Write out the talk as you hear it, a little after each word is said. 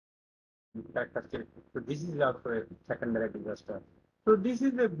characteristic. So this is also a secondary disaster. So this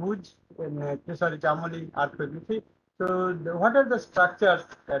is a Bhuj, sorry, Chamoli earthquake. You see, so what are the structures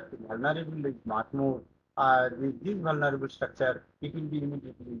that vulnerable is much more? This vulnerable structure, it will be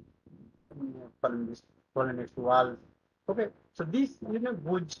immediately fallen this fallen its walls. Okay, so this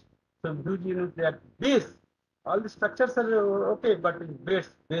Bhuj, so Bhuj their base, all the structures are okay, but base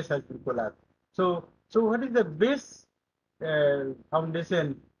has been collapsed. So what is the base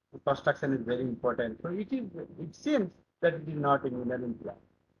foundation construction is very important. So it seems that it is not in engineering plan.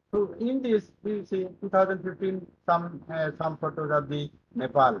 So in this, we see 2015 some photos of the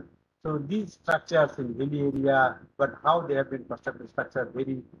Nepal. So these structures in hilly area, but how they have been constructed structure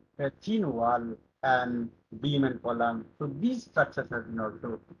very thin wall and beam and column. So these structures have been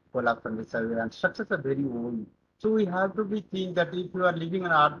also collapsed on the survey, and structures are very old. So we have to be think that if you are living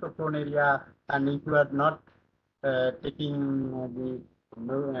in an earth-prone area and if you are not taking the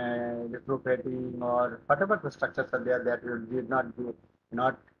retrofitting or whatever the structures are there that you did not do,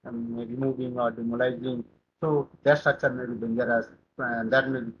 not removing or demolizing. So that structure may be dangerous and that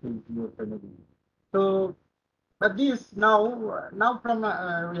may be killed your family. So but this now from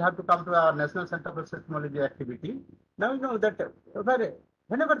we have to come to our National Center for Seismology activity. Now you know that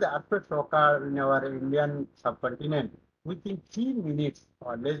whenever the earthquakes occur in our Indian subcontinent, within 3 minutes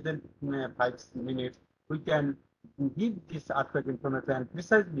or less than 5 minutes, we can give this earthquake information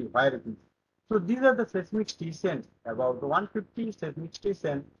precisely where it is. So these are the seismic stations, about 150 seismic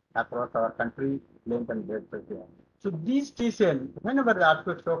stations across our country, length and breadth of there. So these stations, whenever the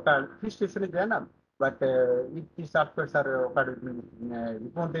earthquakes occur, this station is enough. But if these earthquakes are occurred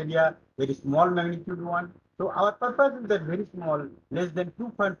in remote area, very small magnitude one. So our purpose is that very small, less than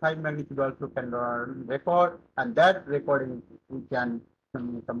 2.5 magnitude also can record, and that recording we can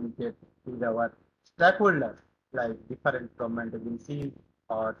communicate with our stakeholders like different government agencies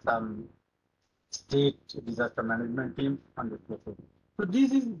or some state disaster management teams on this basis. So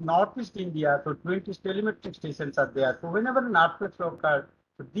this is Northeast India, so 20 telemetric stations are there. So whenever an earthquake occurs,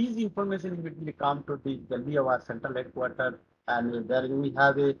 so these information immediately come to the Delhi, our central headquarters, and there we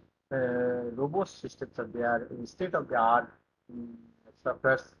have a robust systems are there, state of the art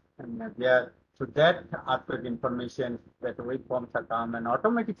softwares and there. So that earthquake information, that waveforms are come, and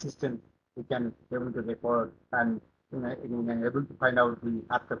automatic system we can able to record and able to find out the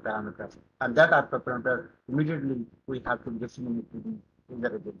earthquake parameters. And that earthquake parameter immediately we have to disseminate to the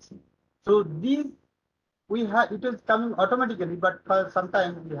user agency. So these we have it is coming automatically, but for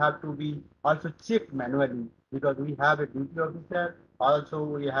sometimes we have to be also checked manually because we have a duty officer. Also,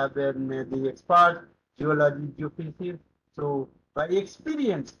 we have the expert, geology, geophysics. So by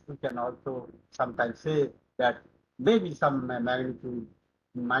experience, we can also sometimes say that maybe some magnitude,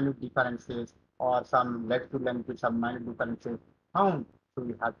 minute differences, or some latitude longitude, some minute differences found. So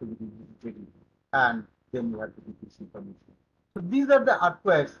we have to be ready, and then we have to give this information. So these are the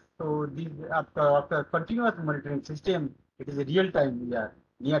earthquakes. So these after continuous monitoring system, it is a real time we are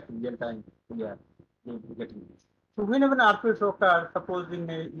near to real time we are getting this. So whenever an earthquake occurs, suppose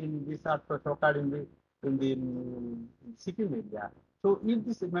in this earthquake occurred in Sikkim area. So if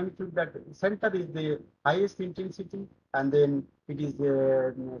this magnitude that center is the highest intensity, and then it is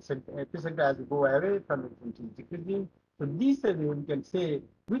the epicenter as you go away from it, it is decreasing. So this area we can say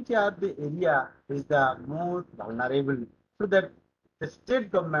which are the area is the most vulnerable, so that the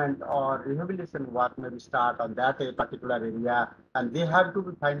state government or rehabilitation work may start on that particular area, and they have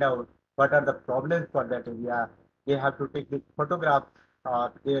to find out what are the problems for that area. They have to take the photograph,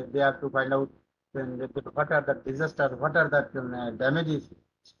 or they have to find out what are the disasters, what are the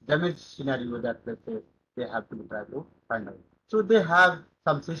damage scenario that let's say they have to try to find out. So they have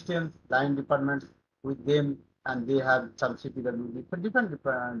some systems, line departments with them, and they have some CPW,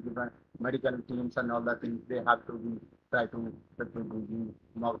 different medical teams and all that things. They have to be try to do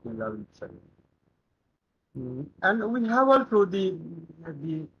mock level study. And we have also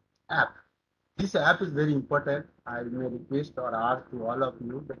the app. This app is very important. I may request or ask to all of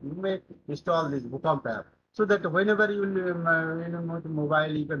you that you may install this Bookamp app so that whenever you go to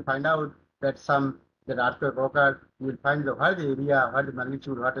mobile, you can find out that that earthquake occurred. You will find what the area, what the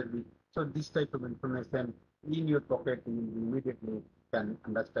magnitude, what is the. So this type of information in your pocket, you immediately can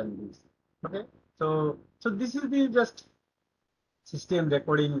understand this. Okay. So this is the just system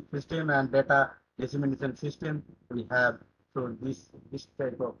recording system and data dissemination system we have. So this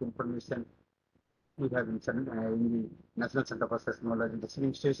type of information we have in the National Center for Seismology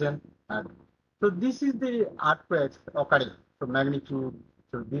Listening Station. And so this is the earthquakes occurring. So magnitude,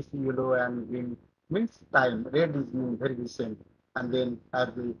 so this yellow and green means time. Red is mean very recent. And then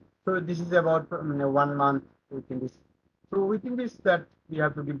so this is about 1 month within this. So within this that we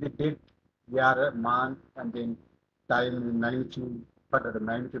have to give the date year, month, and then time, magnitude, what are the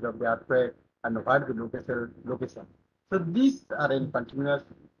magnitude of the earthquake, and what the location. So these are in continuous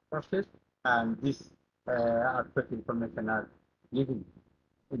process, and this earthquake information are given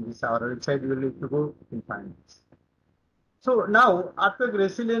in this our website. You will need to go and find this. So now, earthquake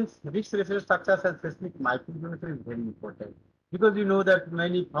resilience, risk resilience structures and seismic microunits is very important because you know that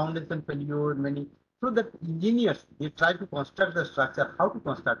many foundation failure, many so that engineers they try to construct the structure. How to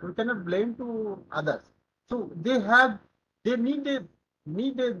construct? We cannot blame to others. So they need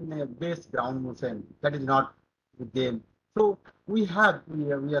a base ground motion that is not with them. So we are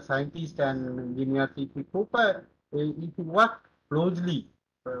scientists and engineers. If we focus, if we work closely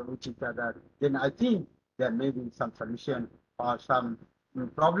with each other, then I think there may be some solution or some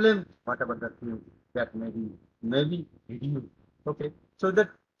problem, whatever the thing that may be reduced. Okay, so that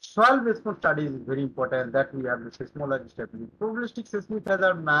soil response study is very important. That we have the seismology stability, probabilistic seismic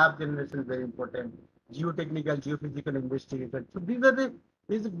hazard map generation is very important. Geotechnical, geophysical investigation. So these are the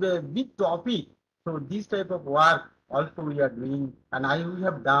is a big topic. So this type of work also we are doing, and we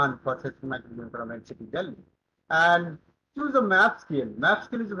have done for seismic from city Delhi. And choose a map scale. Map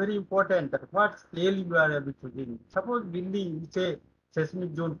scale is very important. That what scale you are able to do. Suppose building is a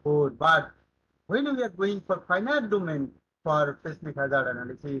seismic zone 4, but when we are going for finite domain for seismic hazard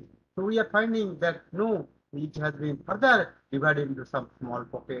analysis, so we are finding that no, it has been further divided into some small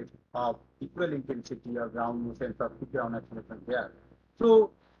pockets of equal intensity or ground motion or ground acceleration there.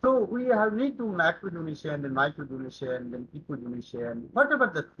 So we have need to macro donation, then micro donation, then eco donation,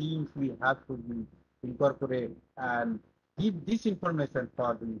 whatever the themes we have to be incorporate and give this information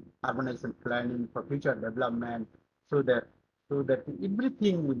for the urbanization planning for future development so that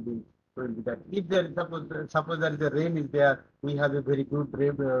everything will be that. If there suppose there is a rain is there, we have a very good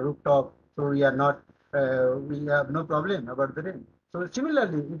rooftop, so we have no problem about the rain. So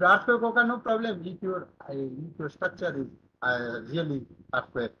similarly, if earthquake occur, no problem if your structure is really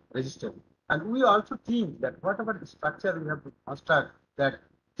earthquake resistant. And we also think that whatever the structure we have to construct that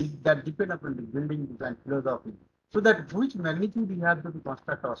depend upon the building design philosophy. So that which magnitude we have to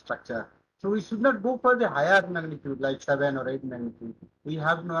construct our structure. So we should not go for the higher magnitude like 7 or 8 magnitude. We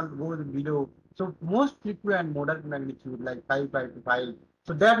have not go below. So most frequent moderate magnitude like 5 to 5.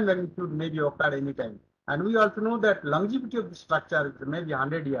 So that magnitude may be occurred anytime. And we also know that longevity of the structure is maybe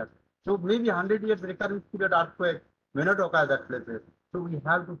 100 years. So maybe 100 years recurrence period earthquake may not occur that places. So we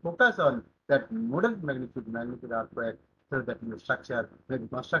have to focus on that moderate magnitude earthquake so that your structure may be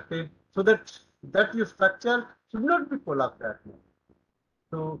constructed so that your structure should not be collapsed that way.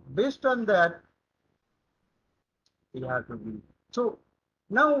 So based on that, we have to be. So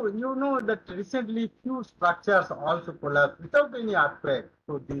now you know that recently few structures also collapsed without any earthquake.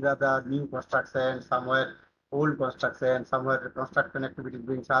 So these are the new construction, somewhere old construction, somewhere construction activity is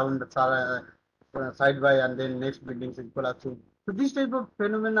being sound side by and then next buildings is collapsing. So this type of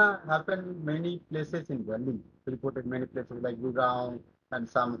phenomena happen in many places in Delhi. Reported many places like Gurgaon and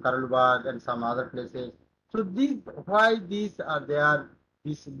some Karalbagh and some other places. So why these are there?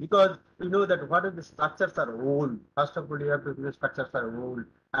 This because you know that what are the structures are old. First of all, you have to know the structures are old,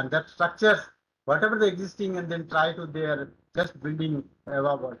 and that structures, whatever the existing, and then try to their just building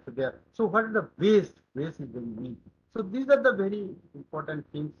above also there. So what is the base? Base is very weak. So these are the very important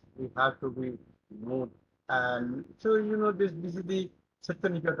things we have to be known. And so you know this is the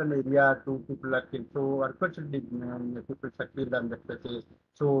Satyanikatan area. Two people are killed. So unfortunately, people are killed on that places.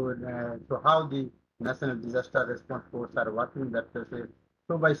 So how the National Disaster Response Force are working in that places.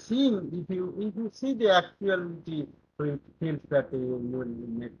 So by seeing, if you see the actuality, so it feels that you will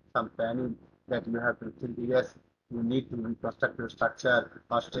make some planning that you have to think, yes, you need to reconstruct your structure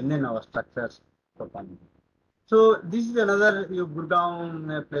or strengthen our structures for planning. So this is another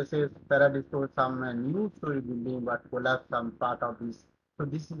Gurgaon places, Paradisco, some new story building, but collapse some part of this. So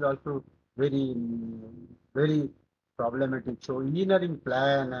this is also very problematic. So engineering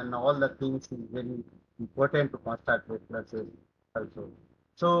plan and all the things is very important to construct these places also.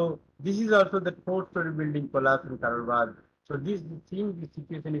 So this is also the fourth-story building collapse in Karalbagh. So seeing this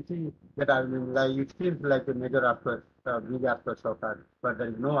situation, you see that I mean, like it seems like a major earthquake, big earthquake occurred, but there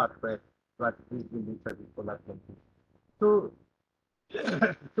is no earthquake. But these buildings have been collapsed. So,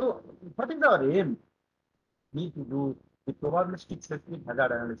 so what is our aim? Need to do the probabilistic seismic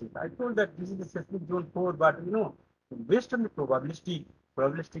hazard analysis. I told that this is the seismic zone 4, but you know, based on the probabilistic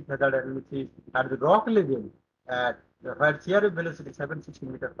hazard analysis at the rock level, at where shear velocity 760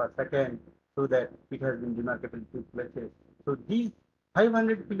 meters per second, so that it has been demarcated in two places. So these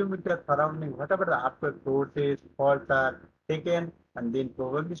 500 kilometers surrounding whatever the earthquake forces, faults are taken, and then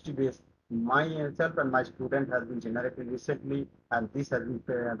probabilistic based myself and my student has been generated recently, and this has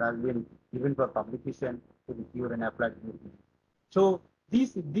been given for publication to the pure and applied. So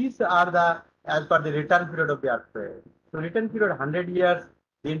these are the as per the return period of the earthquake. So return period 100 years,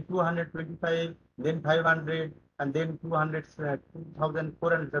 then 225, then 500, and then 200,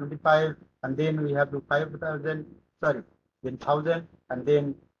 2,475, and then we have to 5,000. Sorry, then 1,000, and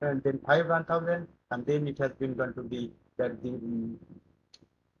then 5,000, and then it has been going to be that the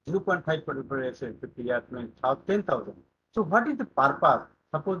 0.5 per 50 years means 10,000. So what is the purpose?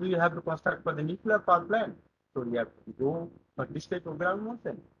 Suppose we have to construct for the nuclear power plant. So we have to go for this type of ground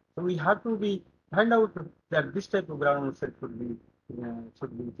motion. So we have to be find out that this type of ground motion should be in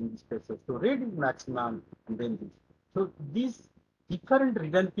this spaces. So rate is maximum, and then this. So this different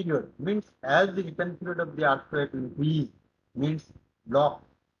return period means as the return period of the earthquake increase means block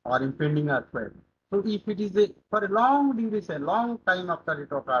or impending earthquake. So if it is for a long duration, long time after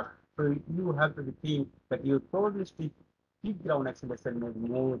it occurs, so you have to think that your probabilistic peak ground acceleration may be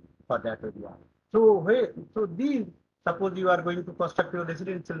more for that area. So these, suppose you are going to construct your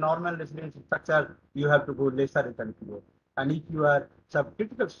residential, normal residential structure, you have to go lesser return period. And if you are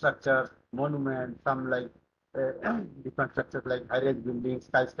subcritical structures, monuments, some like different structures like high-rise buildings,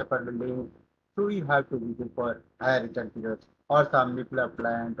 skyscraper buildings, so you have to be for higher return periods, or some nuclear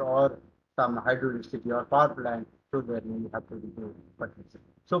plant, or some hydroelectricity or power plant, so there you have to do potential.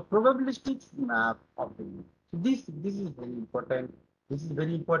 So probabilistic map of the this is very important. This is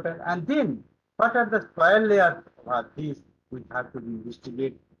very important. And then what are the soil layers? These we have to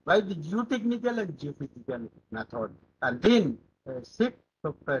investigate by the geotechnical and geophysical method. And then safe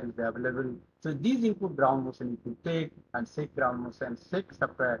software is available. So these include ground motion if you take, and safe ground motion, safe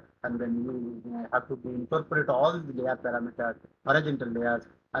software, and then you have to incorporate all the layer parameters, horizontal layers,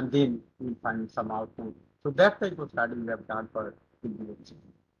 and then we find some output. So that type of study we have done for PhD.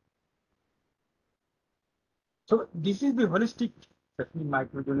 So this is the holistic seismic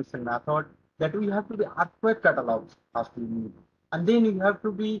microdonation method that we have to be earthquake catalogs as we need, and then you have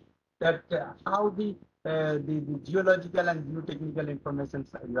to be that how the geological and geotechnical information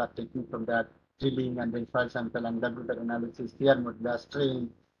you are taking from that drilling, and then soil sample and laboratory analysis, shear modulus,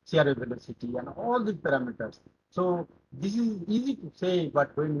 strain, shear velocity, and all these parameters. So this is easy to say,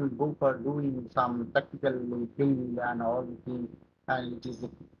 but when you go for doing some practical field and all the things, and it is a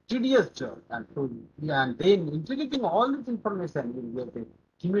tedious job. And so, yeah, and then integrating all this information, you get a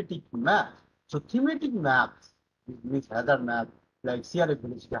thematic map. So thematic maps, it means hazard map, like shear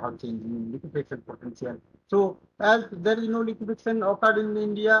velocity, how changing, liquefaction potential. So as there is no liquefaction occurred in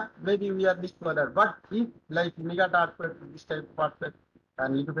India, maybe we are this further. But if like mega earthquake, this type of earthquake,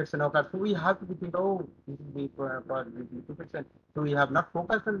 and liquefaction occurs, so we have to be think, oh, this is the for liquefaction. So we have not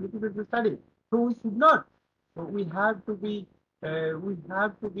focused on liquefaction study. So we should not. So we have to be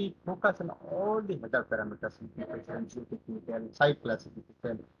focused on all the other parameters, liquefaction, geotechnical, site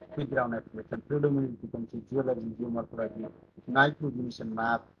classification, peak ground application, predominant frequency, geology, geomorphology, microdonation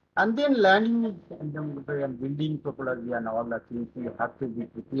map, and then land use and building topology and all that things you have to be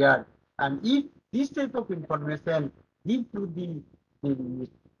prepared. And if this type of information give to the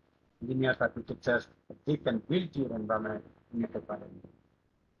linear architectures, they can build your environment in a topology.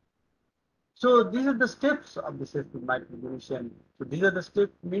 So these are the steps of the seismic microdonation. So these are the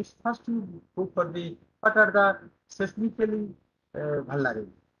steps. Means first you go for the what are the seismically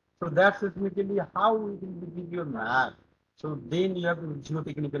vulnerable. So that's seismically how it will give you a map. So then you have to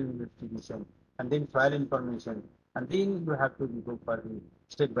geotechnical investigation, and then soil information, and then you have to go for the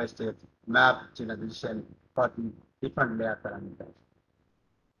step by step map generation for the different layer parameters.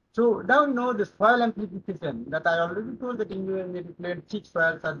 So now you know the soil amplification that I already told that in the plate thick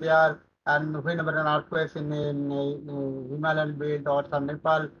soils are there, and whenever an earthquake in Himalayan belt or some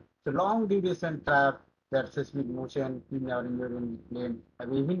Nepal, so long duration trap that seismic motion in our Indian plane.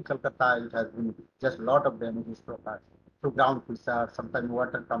 And even in Calcutta, it has been just a lot of damages to occur. So ground fissure, sometimes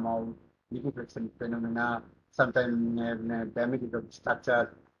water come out, liquefaction phenomena, sometimes damage of the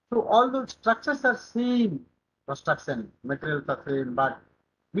structure. So all those structures are same construction, materials are same, but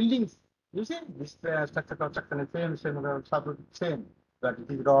buildings, you see, this structure construction is same, but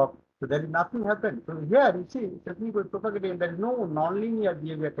it is rock. So there is nothing happened. So here you see, seismic propagating, there is no non-linear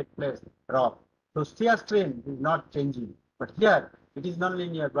behavior take place, rock. So shear strain is not changing. But here it is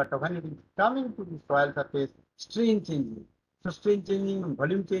non-linear, but when it is coming to the soil surface, strain changing. So strain changing,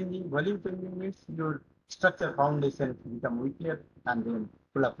 volume changing means your structure foundation become weaker and then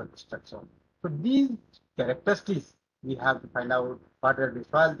pull up the structure. So these characteristics we have to find out what are the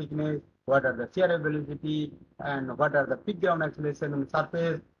soil thickness, what are the shear velocity, and what are the peak ground acceleration on the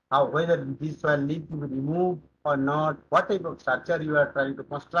surface, how whether this soil needs to be removed or not, what type of structure you are trying to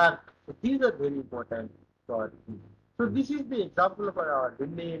construct. So these are very important for this. So this is the example of our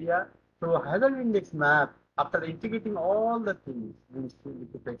Delhi area. So hazard index map, after integrating all the things, means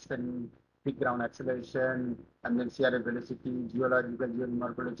detection, peak ground acceleration, and then CRA velocity, geological,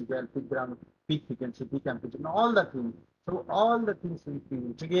 geomorphological, peak ground, peak frequency, peak amplitude, all the things. So all the things we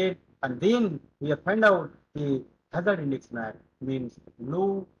integrate, and then we find out the hazard index map, means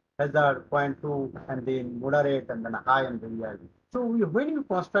low hazard 0.2, and then moderate, and then high and very high. So when you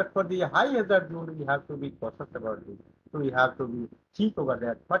construct for the high hazard zone, we have to be cautious about it. So we have to be think over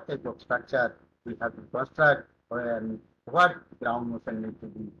that what type of structure we have to construct, and what ground motion needs to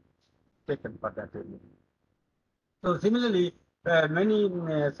be taken for that area. So similarly, many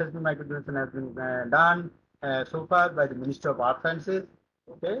seismic microdiscussion has been done so far by the Ministry of Earth Sciences.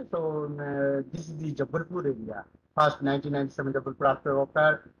 Okay, so this is the Jabalpur area. First 1997 Jabalpur after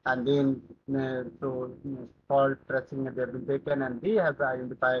occurred, and then fault tracing has been taken, and they have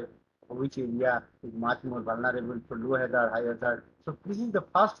identified which area is much more vulnerable to low hazard, high hazard. So this is the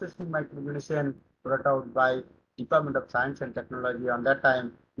first seismic microdiscussion brought out by Department of Science and Technology. On that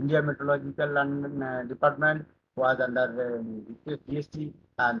time, India Meteorological Department was under GST,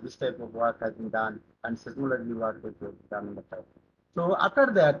 and this type of work has been done, and seismology work has been done in the time. So after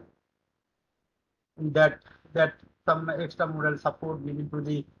that, that some extra modal support given to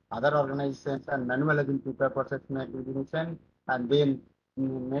the other organizations, and manual has been prepared for seismic recognition, and then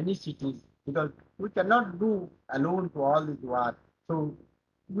many cities, because we cannot do alone to all this work. So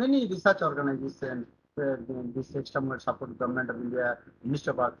many research organizations, this external support, Government of India,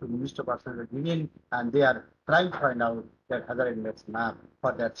 Minister of Earth, Minister of Earth are given, and they are trying to find out that other index map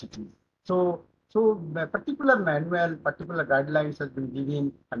for that cities. So a particular manual, particular guidelines has been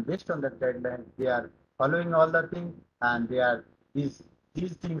given, and based on that guideline, they are following all the things, and they are these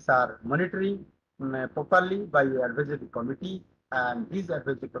things are monitoring properly by advisory committee, and this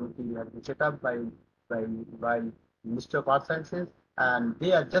advisory committee has been set up by Minister of Earth Sciences, and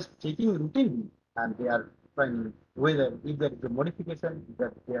they are just checking routinely, and they are finding whether if there is a modification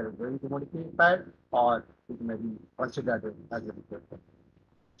that they are going to modify, or it may be considered as a requirement.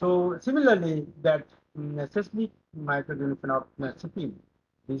 So similarly, that seismic microdiscussion of Sikkim,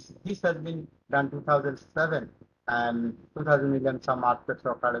 this has been done 2007, and 2011 some aspects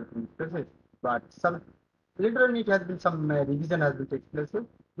of in places, but some later on it has been some revision has been taken place,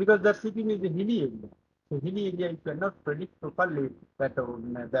 because the Sikkim is a hilly area. So hilly area, you cannot predict properly that the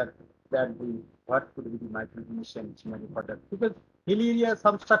what could be the microdiscussion for that, because hilly area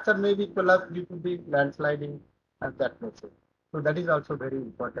some structure may be collapsed due to the landsliding and that places. So that is also very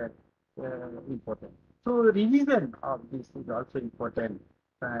important. So revision of this is also important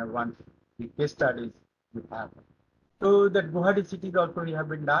once the case studies we have. So that Guwahati cities also we have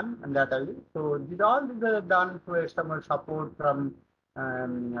been done, and that I will. So these all these are done through external support from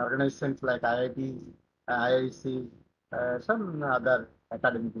organizations like IIT, IIC, some other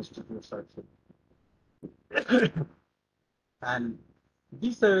academic institutes also. And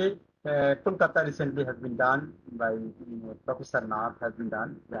this survey, Kolkata recently has been done by Professor Nath, has been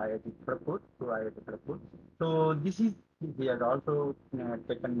done by IIT Kharagpur to IIT Kharagpur. So this is, he has also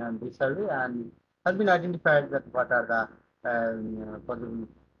taken this survey, and has been identified that what are the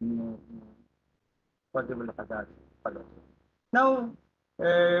possible hazards. Now,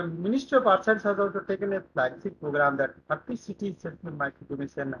 Ministry of Earth Science has also taken a flagship program that 30 cities seismic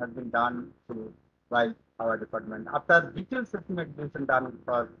microdiscussion has been done by our department. After detailed seismic microdiscussion done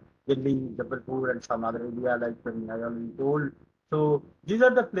for Delhi, Jabalpur, and some other area like I already told. So these are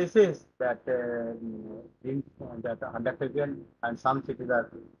the places that that are undertaken, and some cities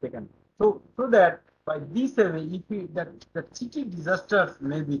are taken. So that by this survey, if we, that city disasters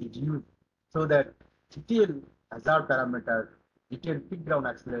may be reduced, so that detailed hazard parameters, detailed peak ground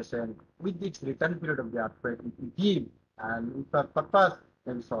acceleration with its return period of the earthquake, if we give, and if our purpose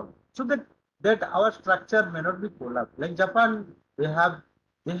can be solved, so that our structure may not be collapsed. Like Japan, they have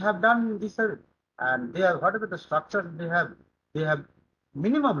done this survey, and they have whatever the structure they have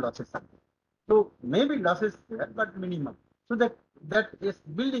minimum losses. So maybe losses there, but minimum. So that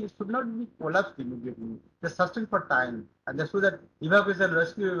building should not be collapsed immediately. They sustain for time, and so that evacuation,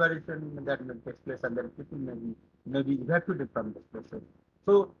 rescue evacuation that may take place, and then people may be evacuated from this place.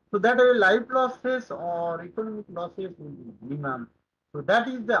 So that life losses or economic losses will be minimum. So that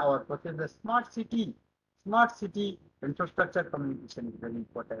is our process. The smart city infrastructure communication is very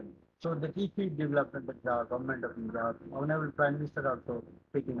important. So the key development that the Government of India, Honorable Prime Minister also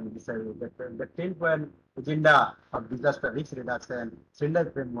taking in this area, that the 10-point agenda of disaster risk reduction, Sendai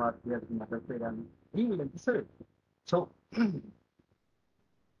framework, we have been adopted, and we will this area. So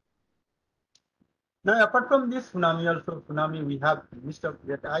Now, apart from this tsunami, we have Minister of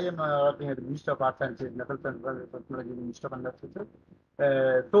that I am working at the Minister of Arts and Sciences, Natural Sciences, Technology, Minister of Agriculture.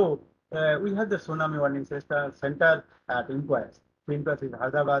 We have the tsunami warning center at Inquest. Inquest is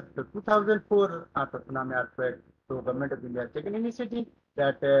Hyderabad. So 2004 after tsunami earthquake, so Government of India has taken initiative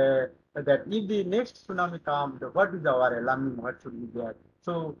that that if the next tsunami comes, what is our alarming? What should be there?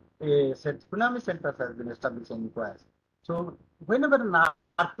 So a tsunami center has been established in Inquest. So whenever an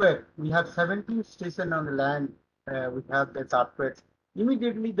earthquake, we have 17 stations on the land. We have that earthquake.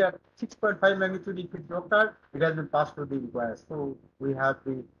 Immediately, that 6.5 magnitude, if it occurred, it has been passed to the inquiry. So we have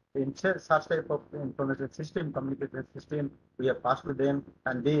the such type of information system, communication system, we have passed to them,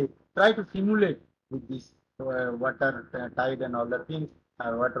 and they try to simulate with this water tide and all the things,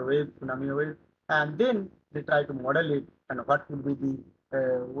 water wave, tsunami wave, and then they try to model it and what will be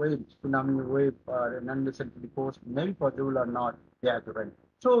the wave, tsunami wave, or inundation to the coast, maybe possible or not, they have to write.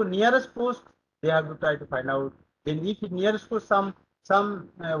 So nearest coast, they have to try to find out. Then if nearest coast some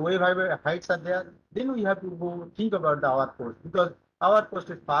wave heights are there, then we have to go think about our coast because our coast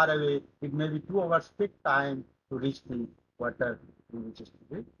is far away. It may be 2 hours take time to reach the water, which is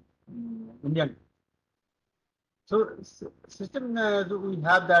the Indian. So system we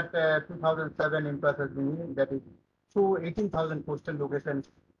have that 2007 impact has been that is so 18,000 coastal locations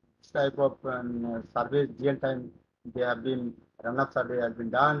type of surveys real time they have been run up survey has been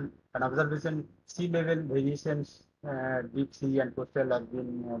done and observation sea level variations deep sea and coastal has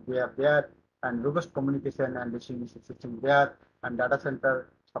been they are there and robust communication and distribution system there and data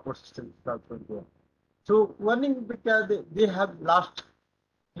center support systems also there. So warning because they have last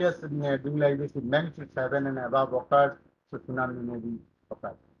yes, doing like this, with magnitude 7 and above occurs, so tsunami may be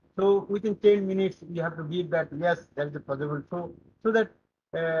occurred. So within 10 minutes, you have to give that yes, there is a possible. So that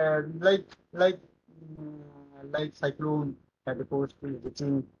like cyclone at the coast is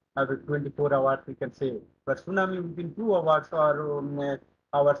reaching after 24 hours, we can say. But tsunami within 2 hours or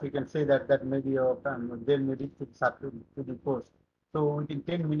hours, we can say that that may be they may reach to the coast. So within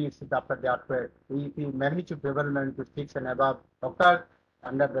 10 minutes after the earthquake, if the magnitude favorable magnitude 6 and above occurred,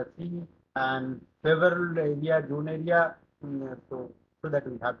 under the sea and favorable area, zone area, so that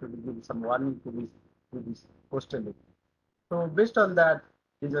we have to give some warning to this coastal area. So based on that,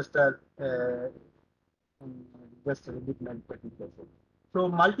 disaster just a bit manufacturing. So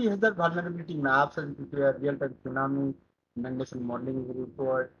multi-hazard vulnerability maps and prepare real-time tsunami inundation modeling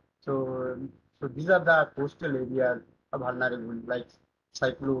report. So these are the coastal areas of vulnerable like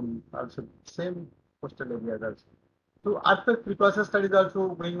cyclone, also same coastal areas also. So earthquake precaution studies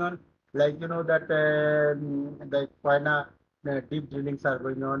also going on, like that like Koina deep drillings are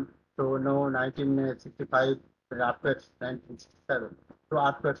going on. So no 1965 earthquakes 1967. So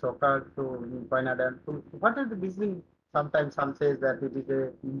earthquakes occurred. So in Koina dam. So what is the reason? Sometimes some says that it is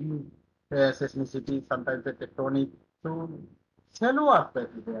a induced seismicity, sometimes a tectonic. So shallow earthquake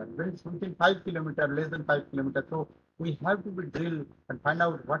is there. When it's within 5 kilometers, less than 5 kilometers. So we have to be drilled and find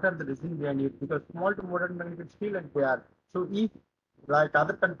out what are the reasons behind it because small to moderate magnitude still and there. So if like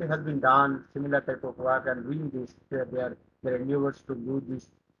other country has been done similar type of work and doing this, their endeavors to do this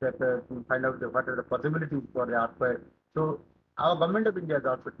to find out what are the possibilities for the earthquake. So our government of India has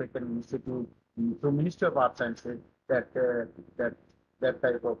also taken initiative through Ministry of Arts and Sciences that that that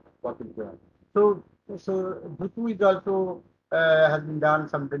type of work is there. So Bhutu is also has been done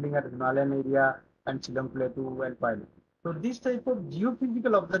some drilling at the Himalayan area and Chilam Plateau and Pine. So this type of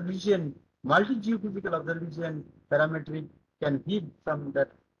geophysical observation, multi-geophysical observation parametric can give some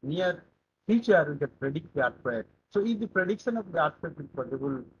that near future we can predict the earthquake. So if the prediction of the earthquake is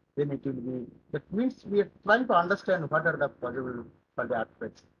possible, then it will be, that means we are trying to understand what are the possible for the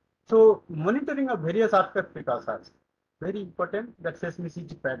earthquakes. So monitoring of various earthquake precautions, very important, that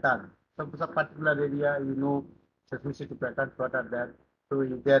seismicity pattern. So some particular area, seismicity patterns, what are there? So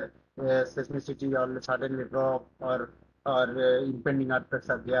is there seismicity or suddenly drop or impending earthquakes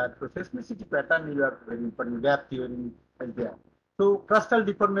are there? So seismicity pattern you have very important, gap theory is there. So crustal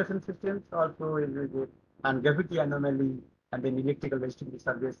deformation systems also is there, and gravity anomaly, and then electrical resistivity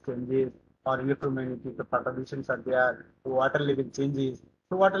surface changes or electromagnetic perturbations are there, water level changes.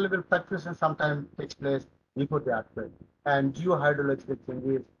 So water level fluctuation sometimes takes place before the earthquake, and geohydrological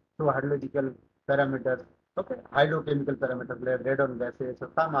changes, so hydrological parameters, okay, hydrochemical parameters like radon gases,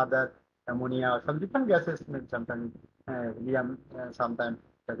 or some other ammonia, or some different gases, sometimes helium, sometimes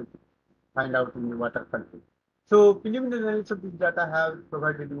that is find out in the water content. So preliminary analysis of this data have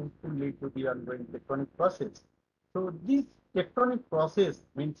provided useful lead to the ongoing tectonic process. So this tectonic process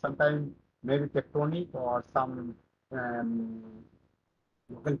means sometimes maybe tectonic or some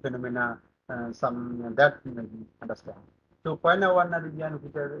local phenomena, some that we may understand. So point one region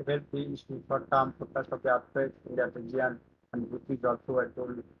which has helped the issue short-term focus of the aspects in that region, and which is also I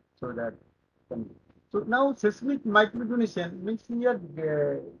told so that. So now seismic microdonation means we are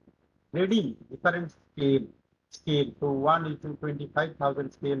grading different scale. So 1 is to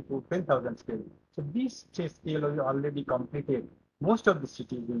 25,000 scale to 10,000 scale. So this scale is already completed most of the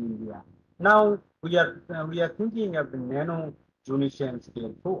cities in India. Now we are thinking of the nano zonation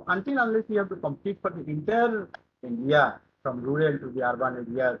scale. So until unless we have to complete for the entire India from rural to the urban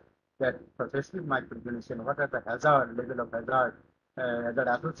areas, that progressive microdonation, what are the hazard level of hazard that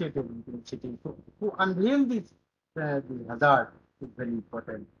associated with the city. So to unveil this the hazard is very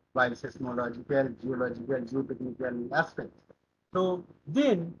important by seismological, geological, geotechnical aspects. So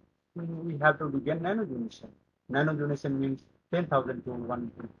then we have to begin nanodonation. Nanodonation means 10,000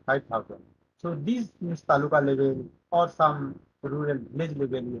 to 5,000. So this means taluka level or some rural village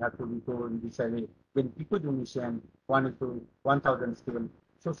level we have to go in this way. Then picodonation 1 is to 1,000 scale.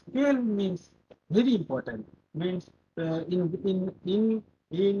 So scale means very important. Means in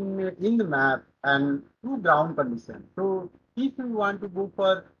the map and through ground condition. So if we want to go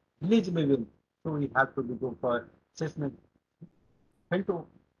for village level, so we have to go for seismic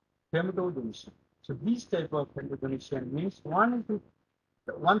femtodonation. So this type of femtodonation means 1 to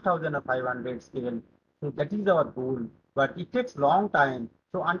 1,500 scale. So that is our goal, but it takes long time.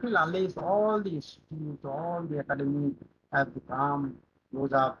 So until unless all the institutes, all the academy have become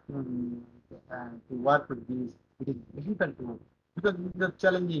close up and to work with this, it is difficult to because it is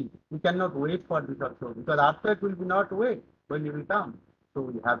challenging. We cannot wait for this also because after it will be not wait when it will come. So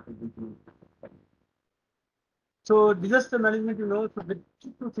we have to do. So disaster management, so the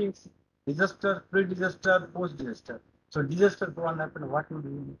two things: disaster, pre-disaster, post-disaster. So disaster one happen, what you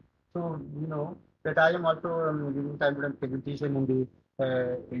do? So that I am also giving time presentation in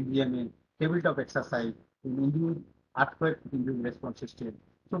the Indian tabletop exercise in Indian earthquake Indian response system.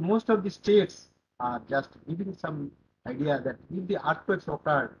 So most of the states are just giving some idea that if the earthquakes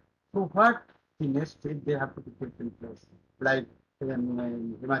occur, so what the next state they have to be put in place, like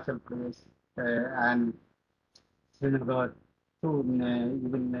in Himachal Pradesh and Srinagar, to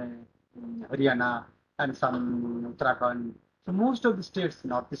even Haryana and some Uttarakhand. So most of the states,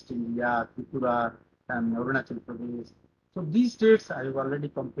 Northeast India, Tripura, and Arunachal Pradesh. So these states I have already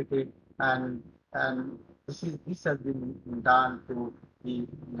completed, and this has been done to the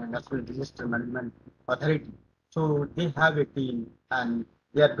National Disaster Management Authority. So they have a team, and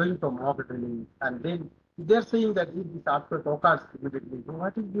they are going for mock drilling, and then they are saying that if this earthquake occurs immediately, so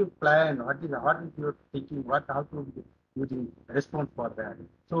what is your plan? What is your thinking? How to you the response for that?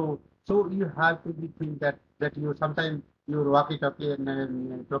 So you have to be think that you sometimes you walkie talkie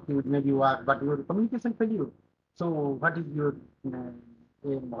and talking with maybe work, but your communication failure. So what is your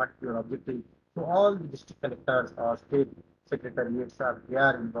aim? What your objective? So all the district collectors or state secretariats are they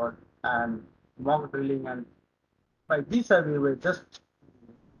are involved and mock drilling, and by this we were just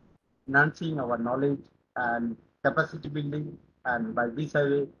enhancing our knowledge and capacity building, and by this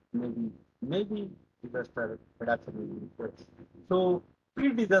way, maybe disaster reduction will be good. So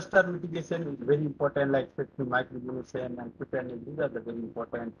pre-disaster mitigation is very important, like safety microdonation and preparedness. These are the very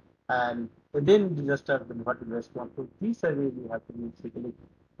important. And then disaster, then what is response? So these are we have to be basically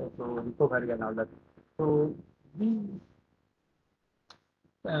so recovery and all that. So the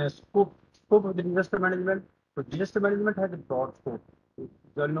scope of the disaster management. So disaster management has a broad scope. It's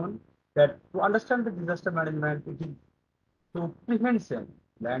well known that to understand the disaster management, it is to prevention,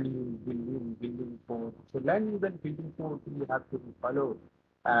 land use, building code. So land use and building code you have to follow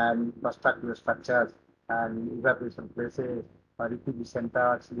and construct your structures and evacuation places or refugee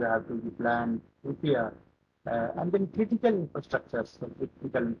centers. You have to be planned, repair, and then critical infrastructure. So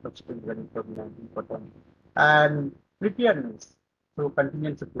critical infrastructure is very important. And preparedness. So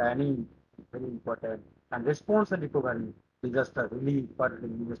contingency planning is very important. And response and recovery, disaster relief, what is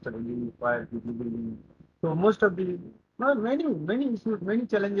disaster relief, what is rebuilding. So most of the many issues, many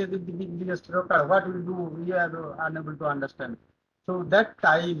challenges with the disaster occur. What we do, we are unable to understand. So that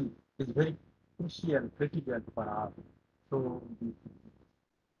time is very crucial, critical for us. So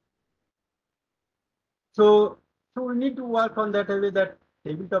so so we need to work on that way that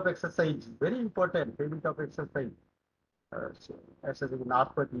tabletop exercise, very important tabletop exercise. So as an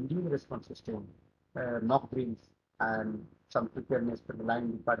output Indian response system, mock drills, and some preparedness for the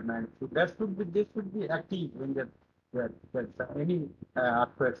line department. So that should be this should be active when there's any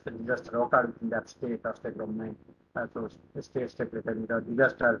earthquakes that disaster occurs in that state or state government. So state secretary or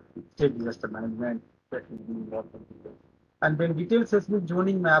disaster state disaster management that will be involved in this. And then detailed seismic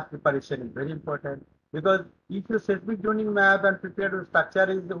zoning map preparation is very important because if your seismic zoning map and prepared structure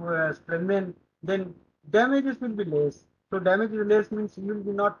is strengthened, then damages will be less. So damage is less means you will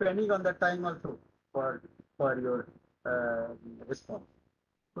be not panic on that time also for your response.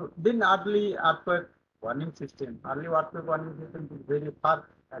 So then early earthquake warning system. Early earthquake warning system is very far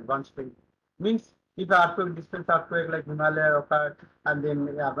advanced thing. Means if earthquake, distant earthquake like Himalaya occurred and then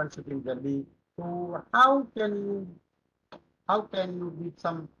urban city in Delhi, so how can you give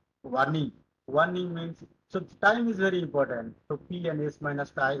some warning? Warning means so time is very important. So P and S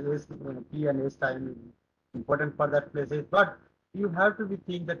minus time is P and S time is important for that places. But you have to be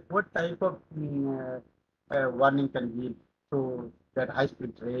think that what type of warning can give. So that high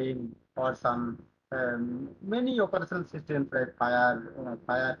speed train or some many operational systems like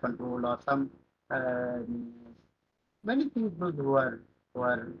fire control or some um, many people who are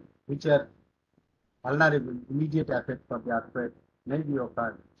which are vulnerable, immediate effect for the earthquake may be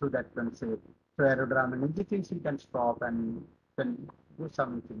occurred, so that can say, so aerodrome and everything you can stop and can do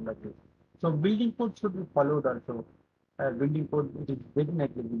something like this. So building code should be followed also. Building code, it is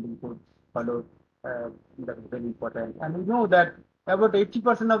definitely building code followed. That is very important. And we know that about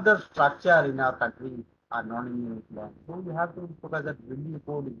 80% of the structure in our country are non-engineering land. So you have to focus that building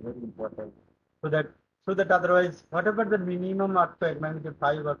code is very important. So that otherwise, whatever the minimum earthquake, magnitude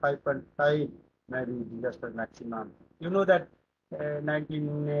 5 or 5.5, maybe disaster maximum. You know that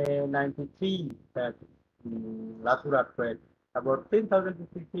 1993 that Latur earthquake, about 10,000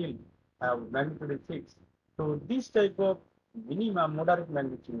 people killed, magnitude is 6. So this type of minimum moderate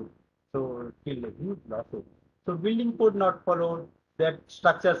magnitude, so kill a huge losses. So building code not followed. That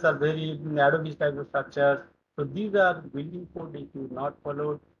structures are very Adobe type of structures. So these are building code if you not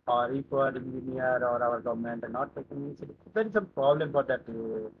followed, or if you are engineer or our government are not taking it, there is some problem for that.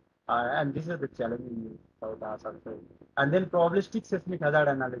 And this is the challenge about us also. And then probabilistic seismic hazard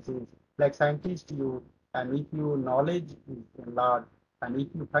analysis, like scientists you, and if you knowledge is a lot, and if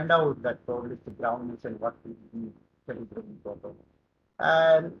you find out that probabilistic ground motion, what will be very, very important.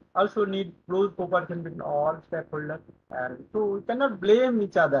 And also need close cooperation between all stakeholders. And so we cannot blame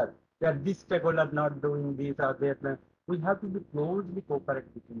each other that this stakeholder not doing this or that. We have to be closely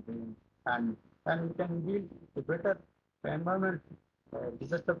cooperate between them, and we can build a better environment,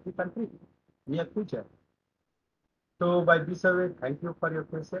 disaster free country near future. So by this way, thank you for your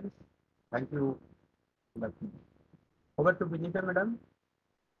questions. Thank you. Over to Vinita, madam.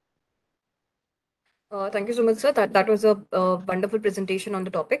 Thank you so much, sir. That was a wonderful presentation on the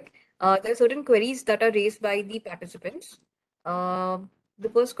topic. There are certain queries that are raised by the participants. Uh, the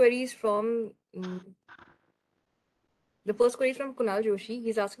first query is from Kunal Joshi.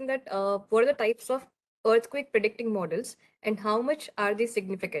 He's asking that what are the types of earthquake predicting models and how much are they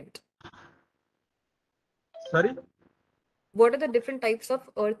significant? Sorry. What are the different types of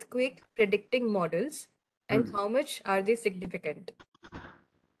earthquake predicting models and Hmm. how much are they significant?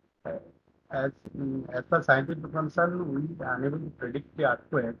 As per scientific concern, we are unable to predict the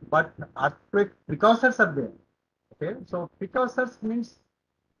earthquake, but earthquake precautions are there. Okay, so precautions means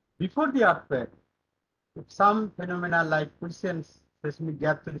before the earthquake, if some phenomena like questions, seismic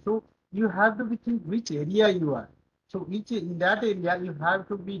gap theory, so you have to be think which area you are. So each in that area you have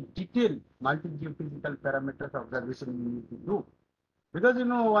to be detailed multi-geophysical parameters observation you need to do. Because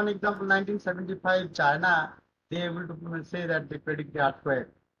one example, 1975, China, they able to say that they predict the earthquake,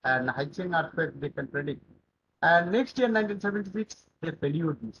 and Haicheng earthquake they can predict. And next year, 1976, they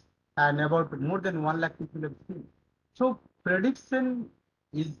failed this, and about more than 1 lakh people have killed. So prediction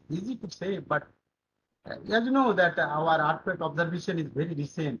is easy to say, but as you know that our earthquake observation is very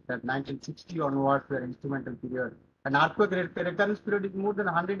recent, that 1960 onwards, the instrumental period, and earthquake recurrence period is more than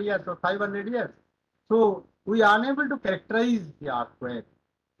 100 years or 500 years. So we are unable to characterize the earthquake.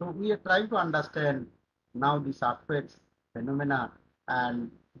 So we are trying to understand now this earthquakes phenomena,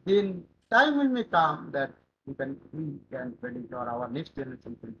 and then time will may come that we can predict, or our next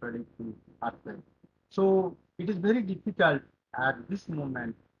generation can predict the earthquake. So it is very difficult at this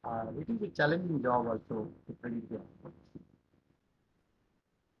moment. It is a challenging job also to predict the earthquake.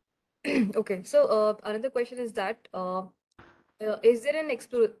 Okay, so another question is that is there an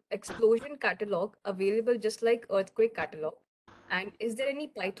explosion catalog available just like earthquake catalog? And is there any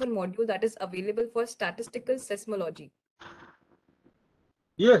Python module that is available for statistical seismology?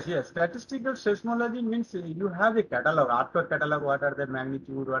 Yes, yes. Statistical seismology means you have a catalog, earthquake catalog, what are the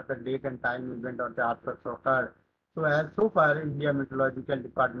magnitude, what are the date and time event of the earthquakes occurred. So as so far, India Meteorological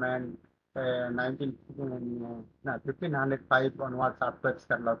Department, 1505 onwards earthquakes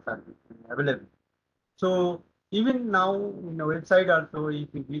catalogs are available. So even now in the website also, if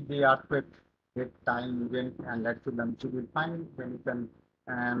you give the earthquake date, time, event, and that to them, you will find when you can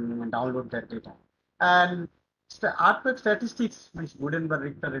download that data. And Earthquake statistics means Gutenberg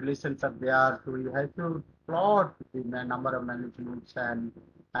Richter relations are there. So you have to plot the number of magnitudes and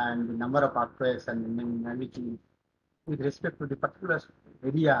the number of earthquakes and the magnitude with respect to the particular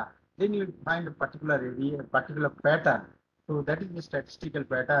area. Then you find a particular area, a particular pattern. So that is the statistical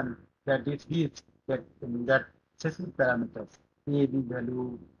pattern that it gives that seismic parameters. A, B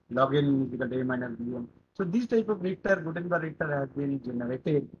value, log n is equal to A minus B1. So this type of Richter, Gutenberg Richter has been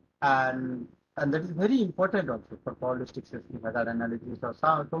generated, and and that is very important also for probabilistic seismic hazard analysis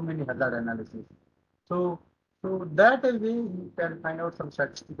or so many hazard analysis. So so that way you can find out some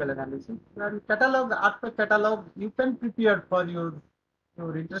statistical analysis and catalog. After catalog, you can prepare for your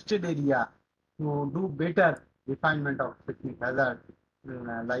interested area to do better refinement of seismic hazard.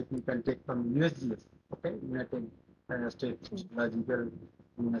 Like you can take from USGS, okay, United States Geological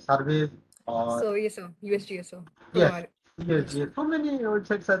Surveys, or So yes, sir. USGS, sir. yes, Kumar. Yes. USGS. So many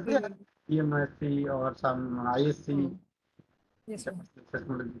websites are there, Mhm. EMSC or some ISC, Mm. Yes, sir.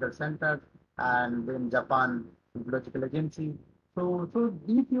 Seismological Center, and then Japan Meteorological Agency. So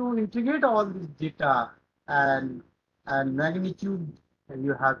if you integrate all this data and magnitude,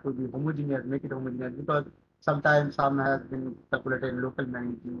 you have to be homogeneous, make it homogeneous, because sometimes some has been calculated in local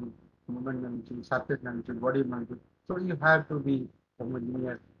magnitude, moment magnitude, surface magnitude, body magnitude. So you have to be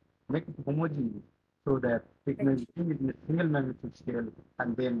homogeneous, make it homogeneous, so that it may Right. be in a single magnitude scale,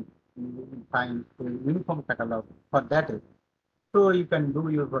 and then you find a uniform catalog for that area. So you can do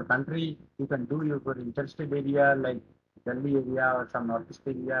your country, you can do your interstate area like Delhi area or some northeast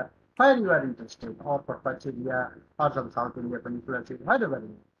area, where you are interested, or for Kutch area or some South India, Peninsular area, whatever.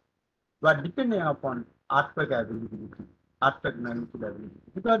 But depending upon earthquake availability, earthquake magnitude availability.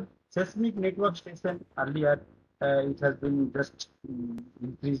 Because seismic network station earlier, it has been just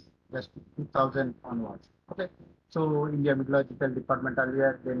increased just 2000 onwards. Okay. So India Meteorological Department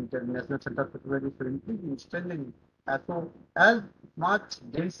earlier, then National Center for Meteorology, so increasing, strengthening. So as much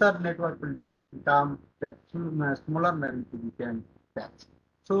denser network will become, smaller magnitude you can catch.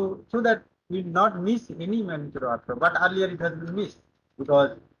 So that we will not miss any magnitude earthquake. But earlier it has been missed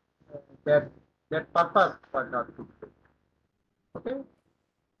because that that purpose was not fulfilled.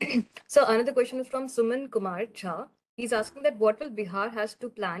 Okay. So another question is from Suman Kumar Jha. He's asking that what will Bihar has to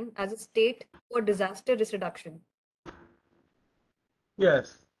plan as a state for disaster risk reduction?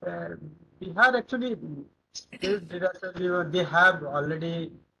 Yes. Bihar actually state disaster. They have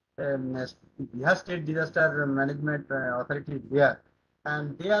already Bihar State Disaster Management Authority is there,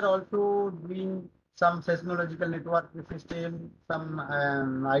 and they are also doing some seismological network system. Some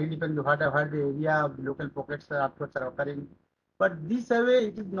I depend what the area of local pockets earthquakes are occurring. But this way,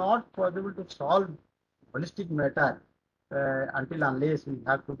 it is not possible to solve holistic matter until unless we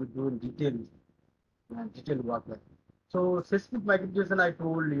have to be doing detailed work. So seismic migration, I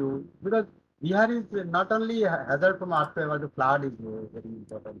told you, because Bihar is not only hazard from earthquake, but the flood is very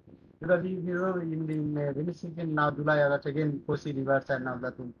important. Because you know, in rainy season now, July, August, again, Kosi rivers and now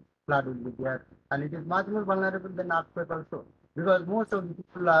that flood will be there. And it is much more vulnerable than earthquake also. Because most of the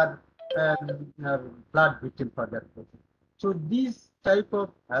people are flood victim for that. So these type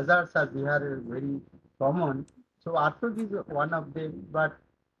of hazards are Bihar is very common. So earthquake is one of them, but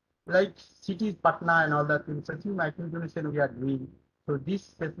like cities, Patna and all that things, seismic microinformation we are doing. So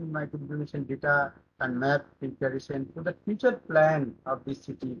this seismic microinformation data and map preparation, so the future plan of this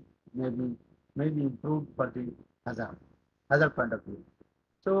city may be improved for the hazard point of view.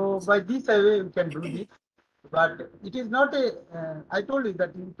 So by this way we can do this, but it is not a. I told you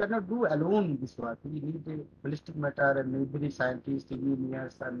that you cannot do alone this work. We need a holistic matter and maybe scientists,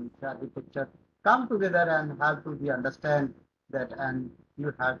 engineers, and architecture come together and have to be understand that, and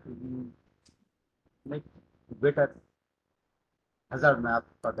you have to be make better hazard map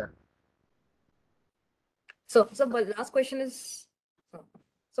for that. So one last question is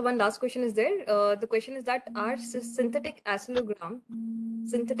so one last question is there. The question is that are synthetic accelerogram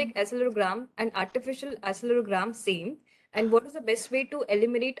and artificial accelerogram same? And what is the best way to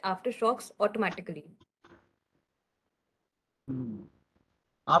eliminate aftershocks automatically? Hmm.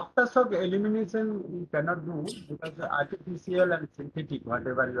 Aftershock elimination you cannot do because the artificial and synthetic,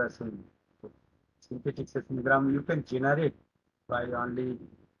 whatever you are saying, synthetic seismogram you can generate by only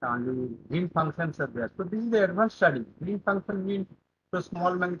green functions are there. So this is the advanced study. Green function means so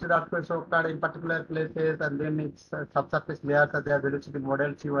small magnitude earthquakes occur in particular places, and then its subsurface layers are there, velocity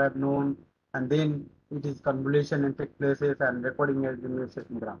models you have known, and then it is convolution in take places and recording as in the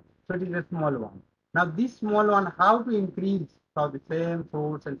seismogram. So it is a small one. Now this small one, how to increase for the same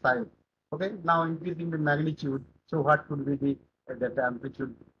source and size? Okay, now increasing the magnitude. So what could be the that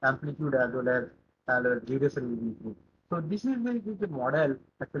amplitude as well as duration will be increased. So this is the model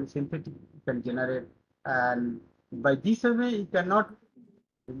actually synthetic can generate and by this way you cannot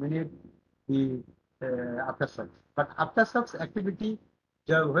eliminate the aftershocks. But aftershocks activity,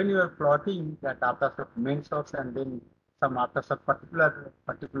 when you are plotting that aftershock main shocks and then some aftershock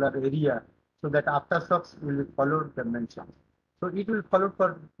particular area, so that aftershocks will follow the main shocks. So it will follow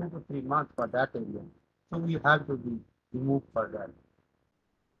for 2 to 3 months for that area. So we have to be removed for that.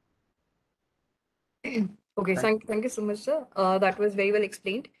 Okay, thank you so much, sir. That was very well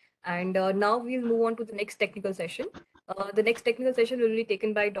explained. And now we'll move on to the next technical session. The next technical session will be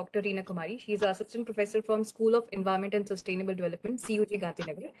taken by Dr. Reena Kumari. She's an assistant professor from School of Environment and Sustainable Development, CUG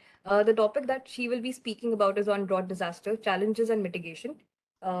Gandhinagar. The topic that she will be speaking about is on drought disaster, challenges and mitigation.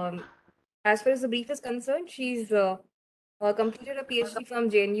 Um, as far as the brief is concerned, she's completed a PhD from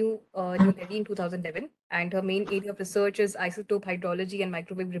JNU New Delhi in 2011, and her main area of research is isotope hydrology and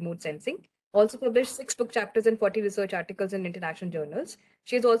microwave remote sensing. Also published 6 book chapters and 40 research articles in international journals.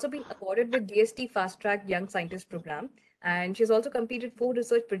 She has also been awarded with DST Fast Track Young Scientist Program, and she has also completed 4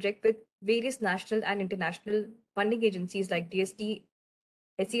 research projects with various national and international funding agencies like DST,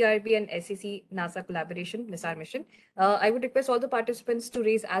 SERB, and SEC NASA collaboration, NISAR mission. I would request all the participants to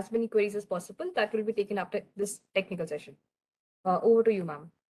raise as many queries as possible. That will be taken after this technical session. Over to you, ma'am.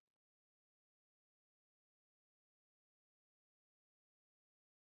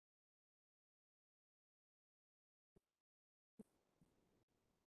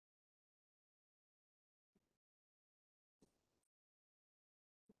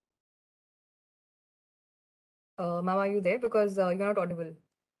 Ma'am, are you there? Because you're not audible.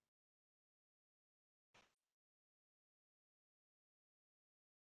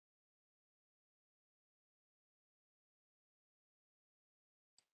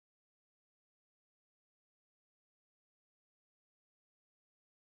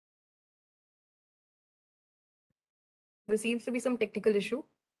 There seems to be some technical issue.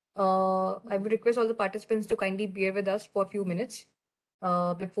 I would request all the participants to kindly bear with us for a few minutes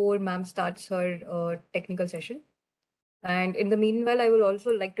before ma'am starts her technical session. And in the meanwhile, I will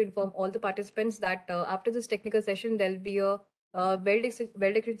also like to inform all the participants that after this technical session, there'll be a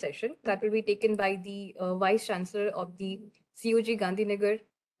valedictory session that will be taken by the Vice Chancellor of the CUG Gandhinagar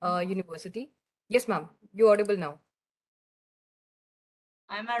University. Yes, ma'am, you're audible now.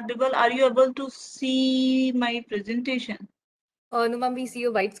 I'm audible. Are you able to see my presentation? No, ma'am, we see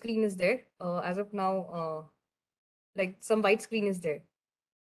a white screen is there. As of now, like some white screen is there.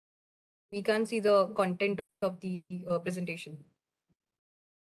 We can't see the content of the presentation.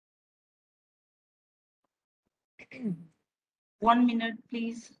 1 minute,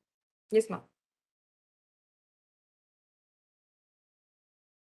 please. Yes, ma'am.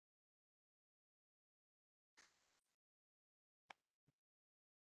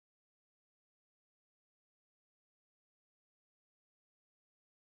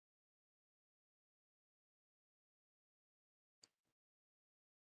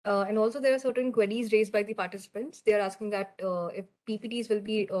 And also there are certain queries raised by the participants. They are asking that if PPTs will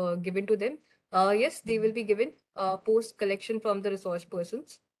be given to them. Yes, they will be given post collection from the resource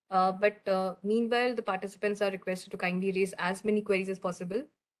persons. But meanwhile, the participants are requested to kindly raise as many queries as possible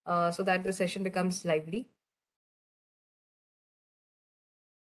so that the session becomes lively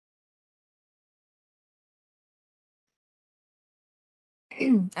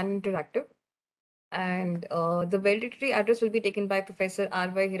and interactive. And the valedictory address will be taken by Professor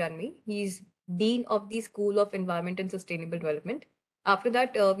R.Y. Hiranmi. He's Dean of the School of Environment and Sustainable Development. After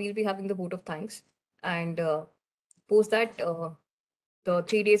that, we'll be having the vote of thanks. And post that, the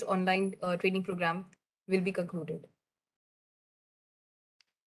 3 days online training program will be concluded.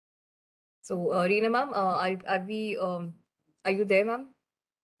 So, Reena ma'am, are you there, ma'am?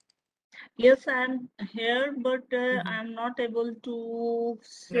 Yes, I'm here, but I'm not able to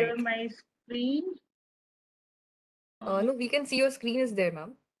share Right. my screen. No, we can see your screen is there,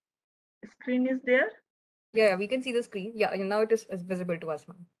 ma'am. Screen is there? Yeah, we can see the screen. Yeah, and now it is visible to us,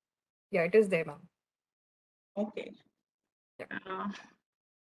 ma'am. Yeah, it is there, ma'am. Okay. Yeah.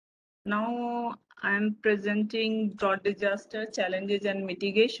 Now I'm presenting drought disaster challenges and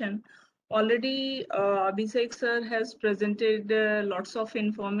mitigation. Already Abhishek sir has presented lots of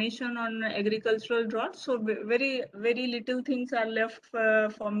information on agricultural drought. So very little things are left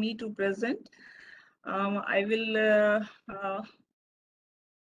for me to present. I will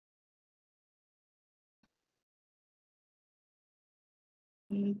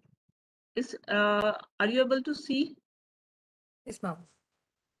are you able to see? Yes, ma'am.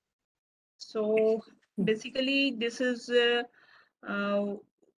 So basically, this is uh,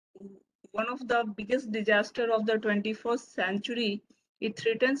 one of the biggest disaster of the 21st century. It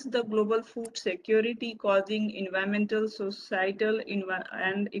threatens the global food security, causing environmental, societal,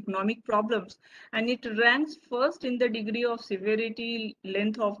 and economic problems. And it ranks first in the degree of severity,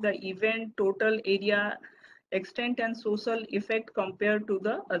 length of the event, total area, extent, and social effect compared to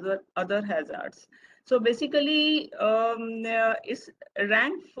the other hazards. So basically, is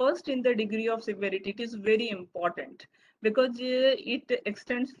ranked first in the degree of severity. It is very important because it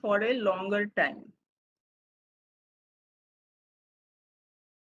extends for a longer time.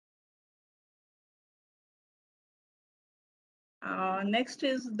 Next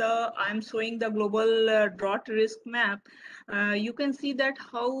is I'm showing the global drought risk map. You can see that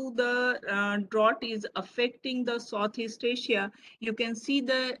how the drought is affecting the Southeast Asia. You can see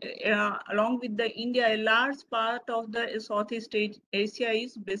along with the India, a large part of the Southeast Asia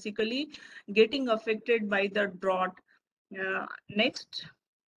is basically getting affected by the drought. Next.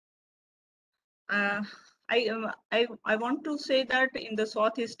 Uh, I want to say that in the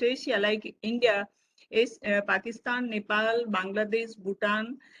Southeast Asia, like India, is Pakistan, Nepal, Bangladesh,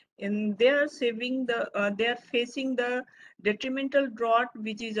 Bhutan, and they are facing the detrimental drought,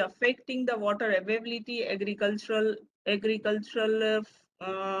 which is affecting the water availability, agricultural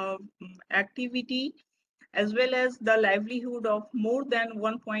activity, as well as the livelihood of more than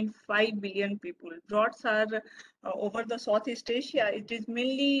 1.5 billion people. Droughts are over the Southeast Asia. It is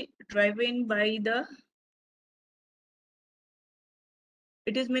mainly driven by the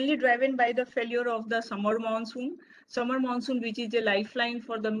failure of the summer monsoon, which is a lifeline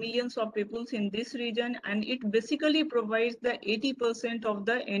for the millions of peoples in this region, and it basically provides the 80% of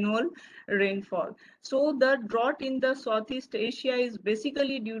the annual rainfall. So the drought in the Southeast Asia is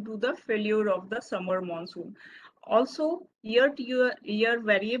basically due to the failure of the summer monsoon. Also, year-to-year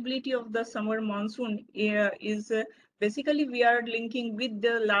variability of the summer monsoon is basically we are linking with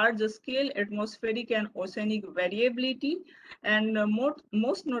the large scale atmospheric and oceanic variability, and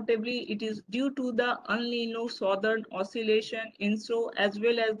most notably it is due to the El Nino southern oscillation INSO as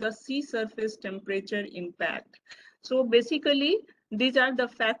well as the sea surface temperature impact. So basically these are the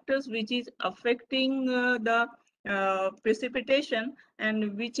factors which is affecting the precipitation,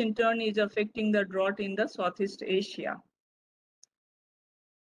 and which in turn is affecting the drought in the Southeast Asia.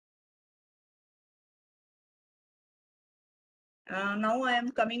 Now I am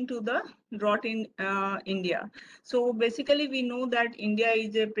coming to the drought in India. So basically we know that India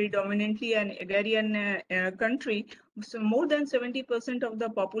is a predominantly an agrarian country. So more than 70% of the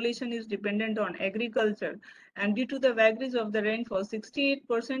population is dependent on agriculture. And due to the vagaries of the rainfall,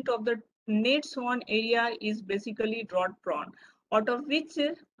 68% of the net sown area is basically drought prone. Out of which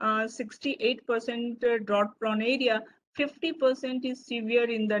 68% drought prone area, 50% is severe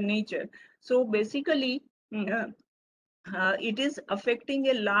in the nature. So basically, it is affecting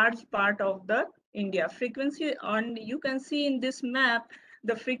a large part of the India frequency. And you can see in this map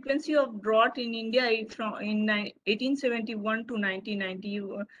the frequency of drought in India from 1871 to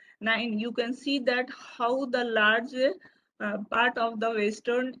 1999. You can see that how the large part of the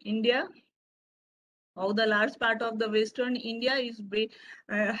western India, is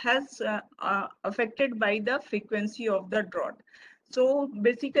affected by the frequency of the drought. So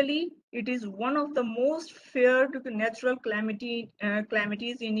basically, it is one of the most feared natural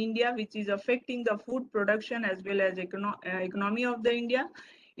calamities in India, which is affecting the food production as well as economy of the India.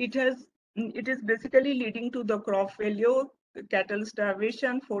 It is basically leading to the crop failure, cattle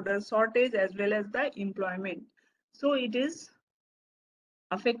starvation, fodder shortage, as well as the employment. So it is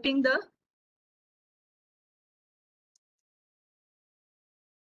affecting the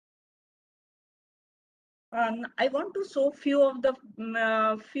I want to show few of the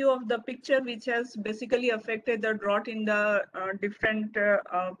picture which has basically affected the drought in the different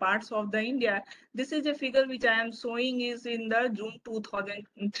parts of the India. This is a figure which I am showing is in the June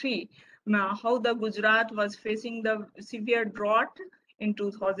 2003. How the Gujarat was facing the severe drought in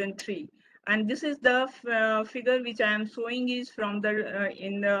 2003, and this is the figure which I am showing is from from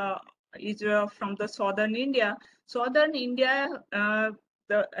the southern India. Southern India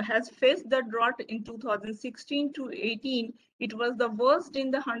has faced the drought in 2016 to 18. It was the worst in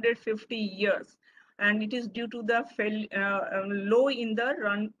the 150 years, and it is due to the low in the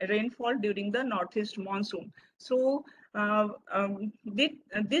rainfall during the northeast monsoon. So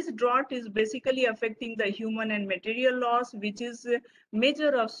this drought is basically affecting the human and material loss, which is a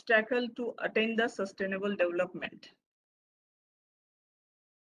major obstacle to attain the sustainable development.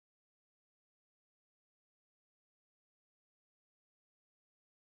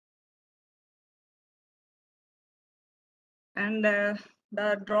 And the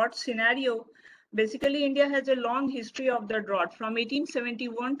drought scenario, basically India has a long history of the drought. From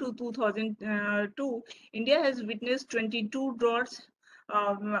 1871 to 2002, India has witnessed 22 droughts.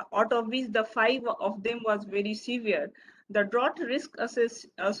 out of which the 5 of them was very severe. The drought risk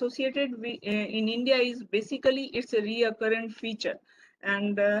associated with, in India is basically it's a recurrent feature.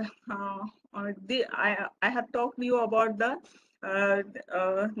 And I have talked to you about the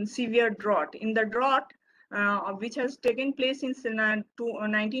severe drought. In the drought, which has taken place in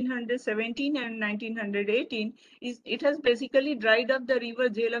 1917 and 1918, it has basically dried up the river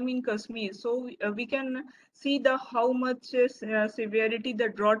Jhelum in Kashmir. So we can see the how much severity the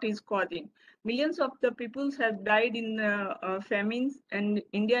drought is causing. Millions of the peoples have died in famines in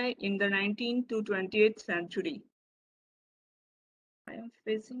India in the 19th to 20th century. I am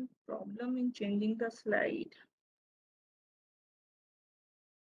facing problem in changing the slide.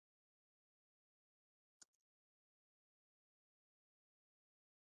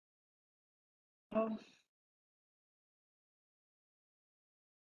 Oh.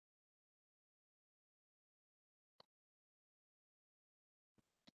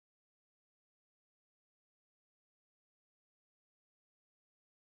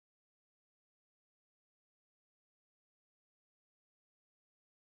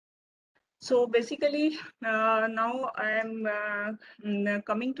 So basically, now I am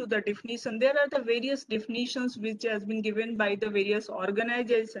coming to the definition. There are the various definitions which has been given by the various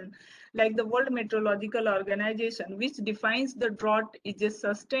organizations, like the World Meteorological Organization, which defines the drought is a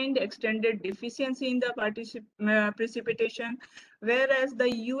sustained extended deficiency in the precipitation, whereas the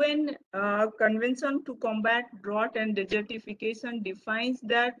UN Convention to Combat Drought and Desertification defines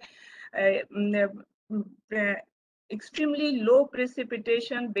that extremely low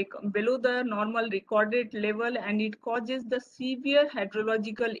precipitation below the normal recorded level, and it causes the severe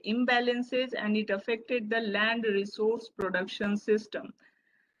hydrological imbalances, and it affected the land resource production system.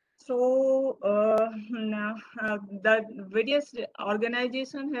 So the various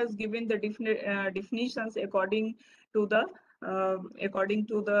organization has given the definitions according to the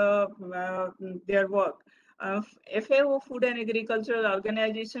their work. FAO, Food and Agricultural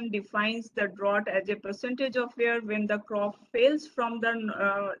Organization, defines the drought as a percentage of air when the crop fails from the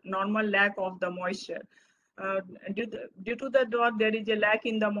normal lack of the moisture. Due to the drought, there is a lack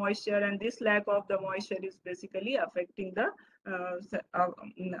in the moisture, and this lack of the moisture is basically affecting the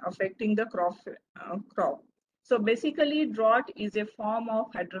crop. So basically, drought is a form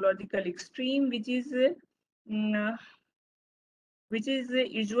of hydrological extreme, which is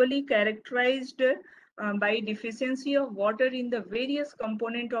usually characterized by deficiency of water in the various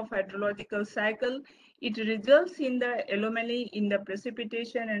component of hydrological cycle. It results in the anomaly in the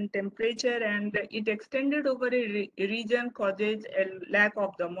precipitation and temperature, and it extended over a region causes a lack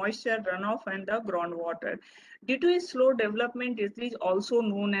of the moisture, runoff, and the groundwater. Due to its slow development, it is also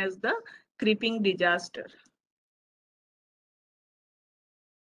known as the creeping disaster.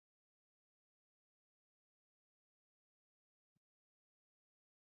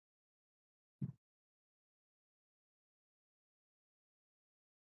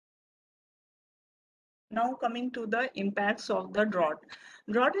 Now coming to the impacts of the drought.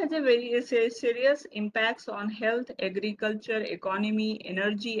 Drought has a very serious impacts on health, agriculture, economy,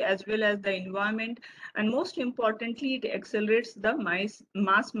 energy, as well as the environment. And most importantly, it accelerates the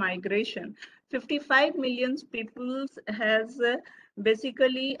mass migration. 55 million people has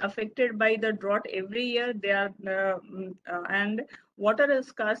basically affected by the drought every year. They are and water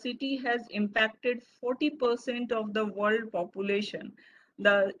scarcity has impacted 40% of the world population.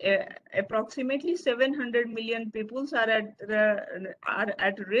 The approximately 700 million peoples are at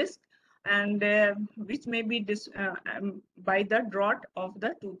risk, and which may be by the drought of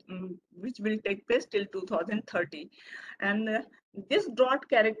the which will take place till 2030. And these drought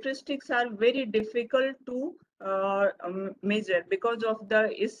characteristics are very difficult to measure because of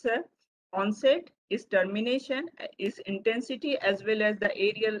its onset, its termination, its intensity, as well as the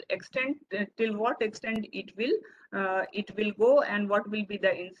areal extent, till what extent it will go, and what will be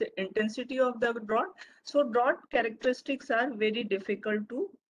the intensity of the drought. So drought characteristics are very difficult to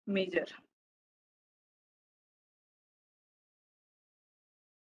measure.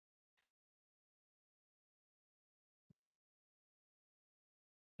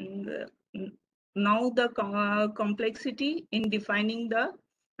 Now the complexity in defining the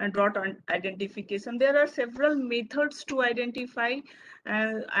drought identification. There are several methods to identify,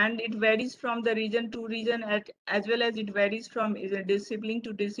 and it varies from the region to region, as well as it varies from discipline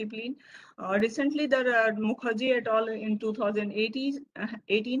to discipline. Recently, the Mukherjee et al. In 2018,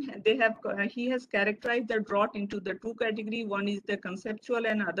 he has characterized the drought into the two categories. One is the conceptual,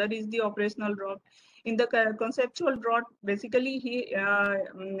 and other is the operational drought. In the conceptual drought, basically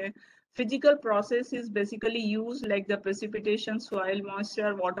physical process is basically used, like the precipitation, soil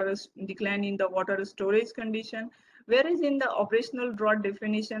moisture, water decline in the water storage condition, Whereas in the operational drought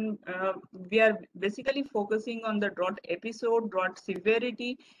definition, we are basically focusing on the drought episode, drought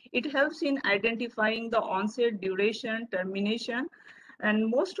severity. It helps in identifying the onset, duration, termination, and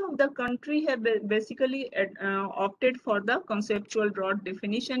most of the country have basically opted for the conceptual drought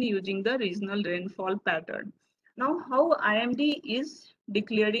definition using the regional rainfall pattern. Now, how IMD is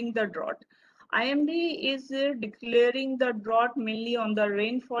declaring the drought? IMD is declaring the drought mainly on the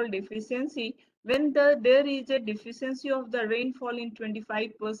rainfall deficiency when there is a deficiency of the rainfall in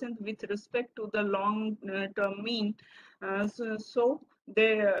 25% with respect to the long term mean. So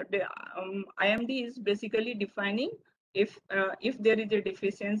IMD is basically defining if there is a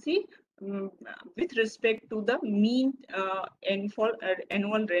deficiency with respect to the mean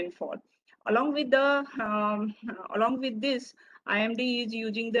annual rainfall. Along with this, IMD is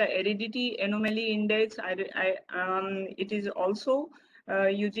using the aridity anomaly index. It is also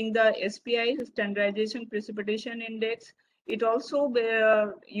using the SPI, standardization precipitation index. It also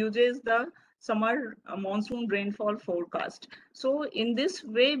uses the summer monsoon rainfall forecast. So in this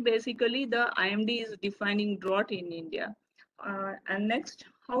way, basically the IMD is defining drought in India. And next,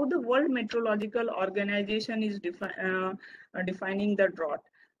 how the World Meteorological Organization is defining the drought.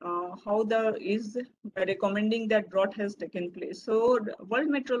 How the is recommending that drought has taken place. So the World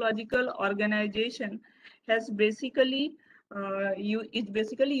Meteorological Organization has basically it's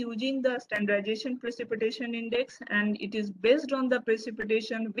basically using the standardization precipitation index, and it is based on the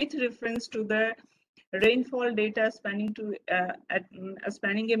precipitation with reference to the rainfall data spanning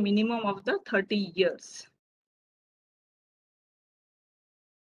a minimum of the 30 years.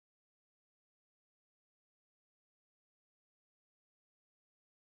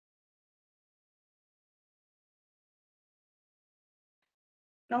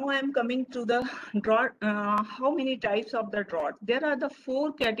 Now I am coming to the drought. How many types of the drought? There are the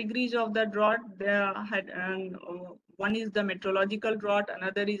 4 categories of the drought. One is the meteorological drought,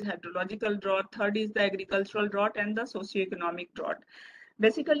 another is hydrological drought, third is the agricultural drought, and the socioeconomic drought.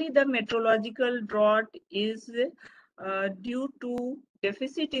 Basically, the meteorological drought is due to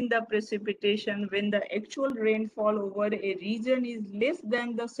deficit in the precipitation when the actual rainfall over a region is less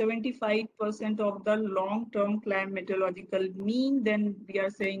than the 75% of the long-term climatological mean. Then we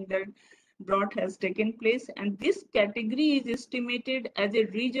are saying that drought has taken place, and this category is estimated as a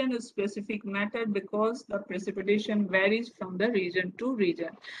region specific matter because the precipitation varies from the region to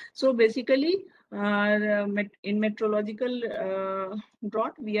region. So basically in meteorological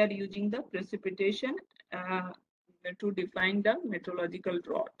drought, we are using the precipitation to define the meteorological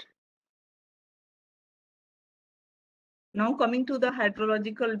drought. Now coming to the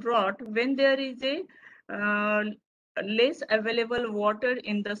hydrological drought, when there is a less available water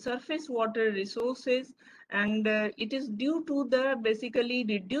in the surface water resources, and it is due to the basically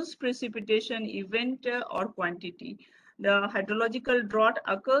reduced precipitation event or quantity. The hydrological drought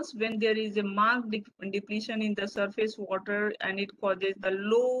occurs when there is a marked depletion in the surface water, and it causes the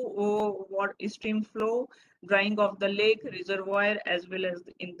low stream flow, drying of the lake, reservoir, as well as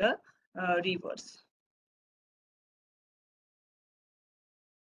in the rivers.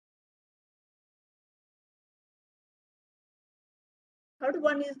 Third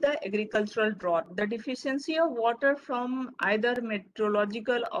one is the agricultural drought. The deficiency of water from either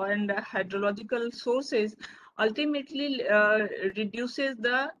meteorological and hydrological sources ultimately reduces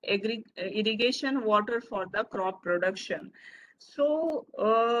the irrigation water for the crop production. So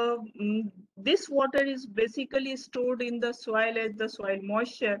this water is basically stored in the soil as the soil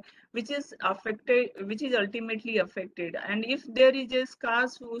moisture, which is ultimately affected. And if there is a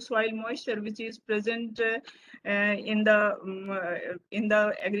scarce soil moisture which is present in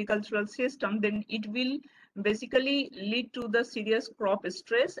the agricultural system, then it will basically lead to the serious crop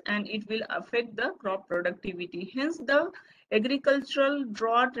stress, and it will affect the crop productivity. Hence, the agricultural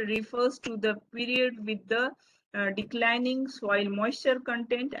drought refers to the period with the declining soil moisture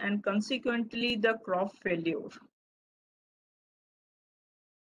content and consequently the crop failure.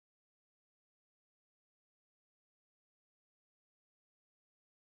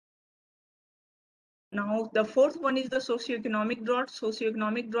 Now, the fourth one is the socioeconomic drought.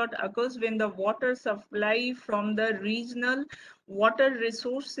 Socioeconomic drought occurs when the water supply from the regional water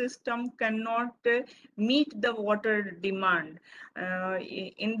resource system cannot meet the water demand.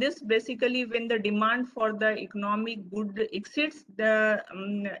 In this, basically, when the demand for the economic good exceeds the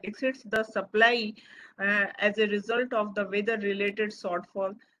supply as a result of the weather-related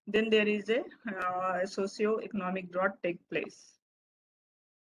shortfall, then there is a socio-economic drought take place.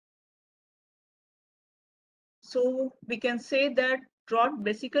 So we can say that drought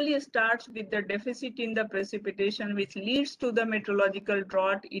basically starts with the deficit in the precipitation, which leads to the meteorological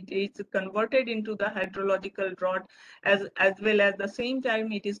drought. It is converted into the hydrological drought, as well as the same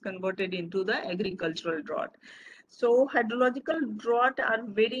time it is converted into the agricultural drought. So hydrological drought are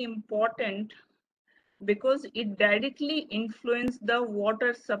very important because it directly influences the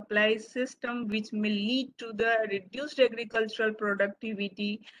water supply system, which may lead to the reduced agricultural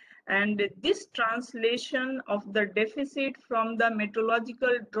productivity. And this translation of the deficit from the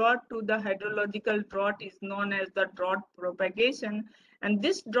meteorological drought to the hydrological drought is known as the drought propagation. And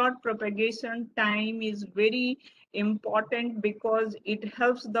this drought propagation time is very important because it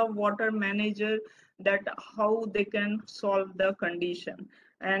helps the water manager that how they can solve the condition.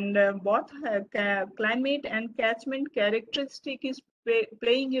 And both climate and catchment characteristic is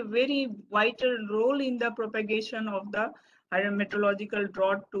playing a very vital role in the propagation of the hydrometeorological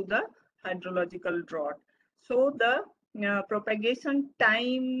drought to the hydrological drought. So the propagation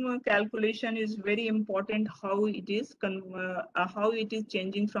time calculation is very important, how it is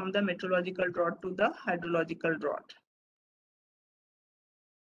changing from the meteorological drought to the hydrological drought.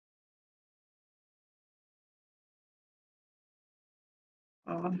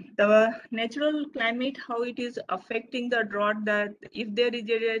 The natural climate, how it is affecting the drought, that if there is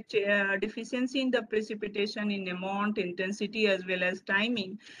a deficiency in the precipitation in amount, intensity, as well as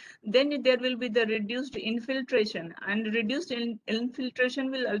timing, then there will be the reduced infiltration, and reduced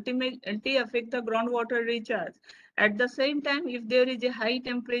infiltration will ultimately affect the groundwater recharge. At the same time, if there is a high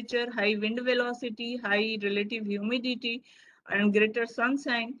temperature, high wind velocity, high relative humidity, and greater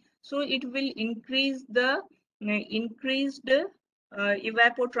sunshine, so it will increase the increased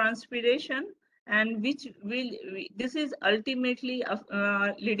evapotranspiration, and which will this is ultimately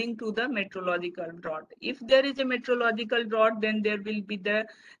leading to the meteorological drought. If there is a meteorological drought, then there will be the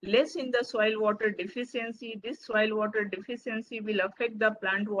less in the soil water deficiency. This soil water deficiency will affect the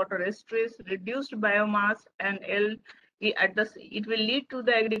plant water stress, reduced biomass, and it will lead to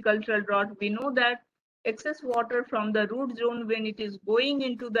the agricultural drought. We know that excess water from the root zone, when it is going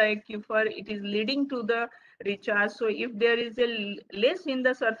into the aquifer, it is leading to the recharge. So if there is a less in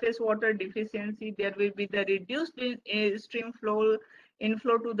the surface water deficiency, there will be the reduced stream flow,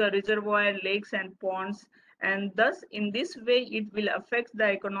 inflow to the reservoir, lakes, and ponds. And thus, in this way, it will affect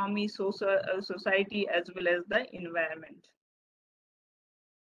the economy, society, as well as the environment.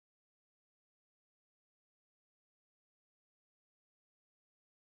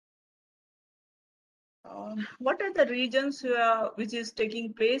 What are the regions which is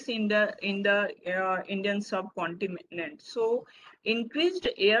taking place in the Indian subcontinent? So, increased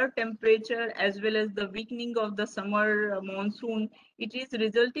air temperature as well as the weakening of the summer monsoon, it is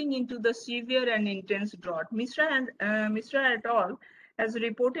resulting into the severe and intense drought. Mishra et al. Has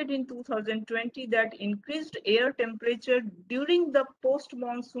reported in 2020 that increased air temperature during the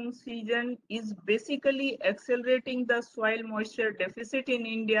post-monsoon season is basically accelerating the soil moisture deficit in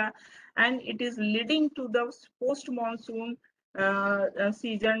India, and it is leading to the post-monsoon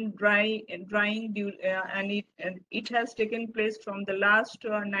season drying and it has taken place from the last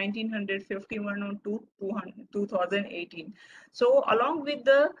 1951 to 2018. So along with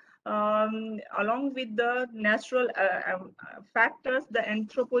the natural factors, the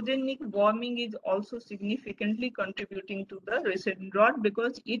anthropogenic warming is also significantly contributing to the recent drought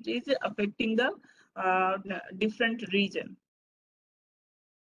because it is affecting the different region.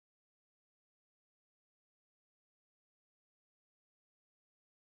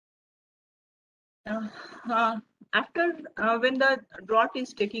 After when the drought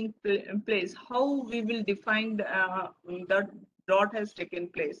is taking place, how we will define the drought has taken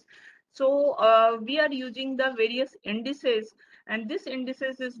place. So we are using the various indices, and this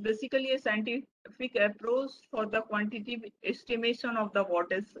indices is basically a scientific approach for the quantitative estimation of the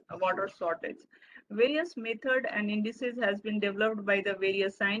water shortage. Various method and indices has been developed by the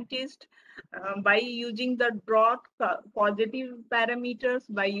various scientists by using the drought causative parameters,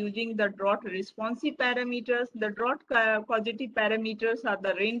 by using the drought responsive parameters. The drought causative parameters are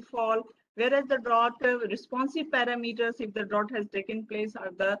the rainfall, whereas the drought responsive parameters, if the drought has taken place,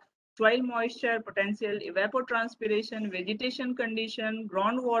 are the soil moisture, potential evapotranspiration, vegetation condition,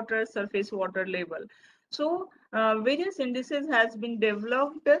 groundwater, surface water level. So various indices has been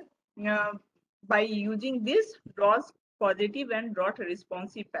developed by using these drought causative and drought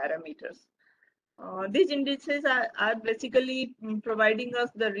responsive parameters. These indices are basically providing us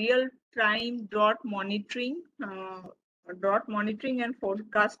the real-time drought monitoring and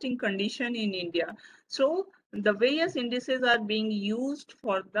forecasting condition in India. So the various indices are being used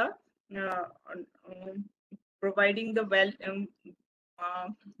for the providing the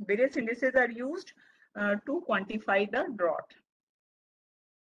various indices are used to quantify the drought.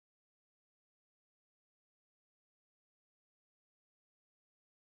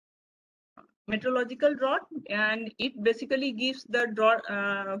 meteorological drought, and it basically gives the drought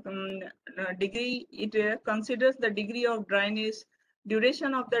degree. It considers the degree of dryness,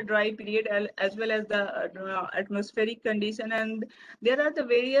 duration of the dry period, as well as the atmospheric condition. And there are the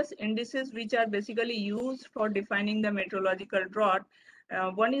various indices which are basically used for defining the meteorological drought.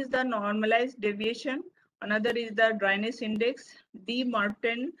 One is the normalized deviation, another is the dryness index, D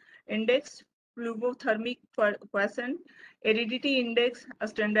Martin index, pluvothermic quotient, aridity index, a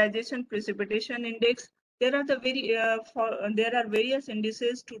standardization precipitation index. There are there are various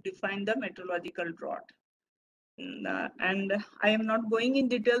indices to define the meteorological drought. And I am not going in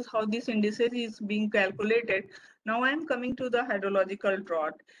details how this indices is being calculated. Now I am coming to the hydrological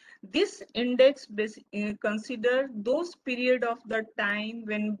drought. This index consider those period of the time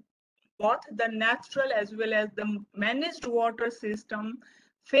when both the natural as well as the managed water system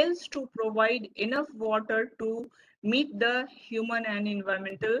fails to provide enough water to meet the human and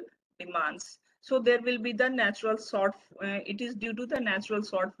environmental demands. So there will be the natural it is due to the natural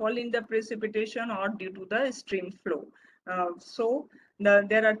shortfall in the precipitation or due to the stream flow.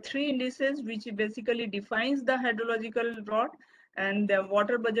 There are three indices which basically defines the hydrological drought, and the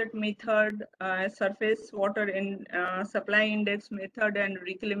water budget method, surface water in supply index method, and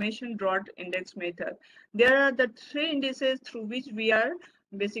reclamation drought index method. There are the three indices through which we are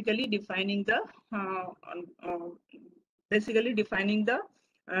basically defining the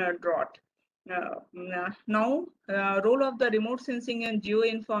drought. Now, role of the remote sensing and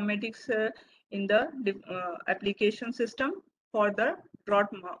geoinformatics in the application system for the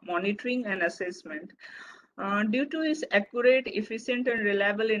drought monitoring and assessment. Due to its accurate, efficient, and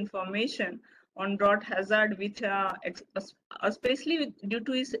reliable information on drought hazard, which especially due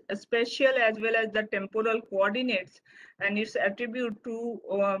to its spatial as well as the temporal coordinates and its attribute to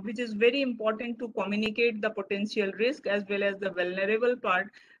which is very important to communicate the potential risk as well as the vulnerable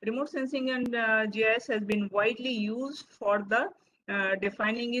part. Remote sensing and GIS has been widely used for the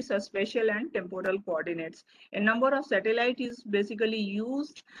defining its spatial and temporal coordinates. A number of satellite is basically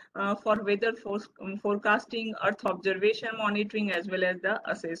used for weather forecasting, earth observation monitoring, as well as the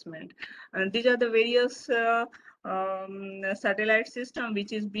assessment. And these are the various satellite system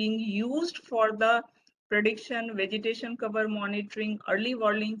which is being used for the prediction, vegetation cover monitoring, early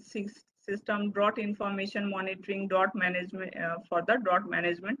warning system, drought information monitoring, drought management for the drought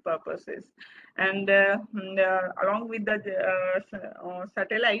management purposes. And along with the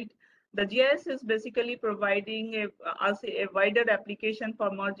satellite, the GIS is basically providing a wider application for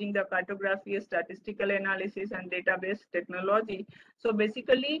merging the cartography, statistical analysis, and database technology. So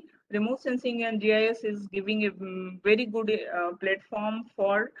basically, remote sensing and GIS is giving a very good platform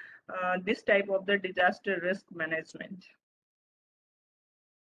for this type of the disaster risk management.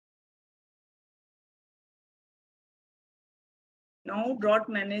 Now, drought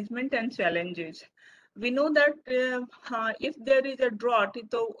management and challenges. We know that if there is a drought,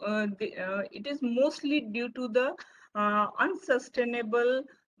 it is mostly due to the unsustainable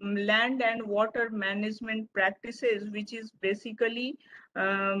land and water management practices, which is basically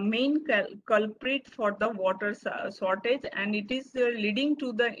main culprit for the water shortage, and it is leading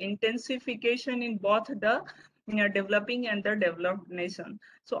to the intensification in both the developing and the developed nation.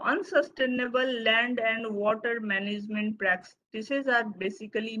 So unsustainable land and water management practices are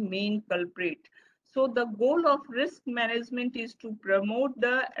basically main culprit. So the goal of risk management is to promote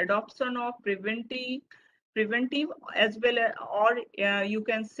the adoption of preventive as well as, or you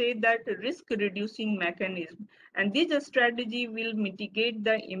can say that risk reducing mechanism. And this strategy will mitigate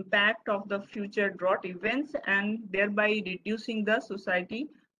the impact of the future drought events and thereby reducing the society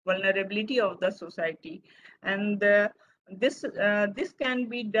vulnerability of the society. And this can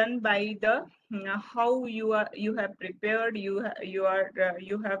be done by the how you have prepared, you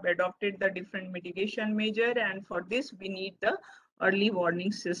have adopted the different mitigation measure, and for this we need the early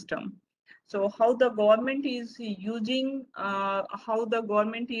warning system. So how the government is using this how the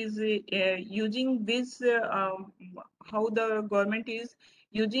government is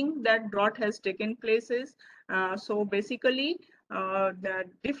using that drought has taken places. So basically the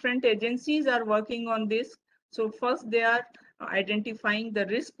different agencies are working on this. So first they are identifying the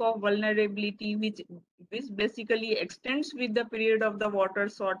risk of vulnerability, which basically extends with the period of the water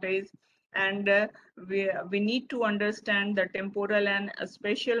shortage. And we need to understand the temporal and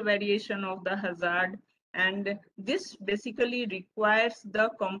spatial variation of the hazard. And this basically requires the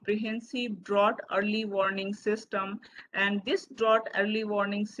comprehensive drought early warning system. And this drought early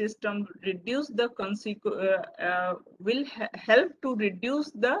warning system will help to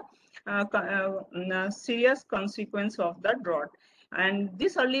reduce the serious consequence of the drought. And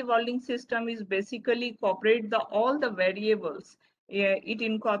this early warning system is basically incorporate all the variables it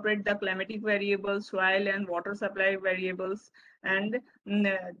incorporates the climatic variables, soil and water supply variables, and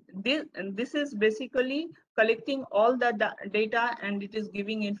this is basically collecting all the data, and it is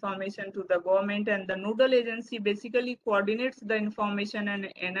giving information to the government, and the nodal agency basically coordinates the information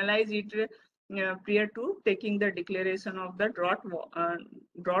and analyze it prior to taking the declaration of the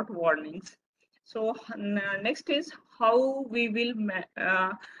drought warnings. So next is how we will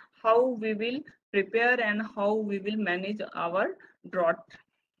prepare and how we will manage our drought.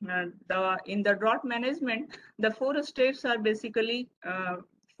 In the drought management, the 4 steps are basically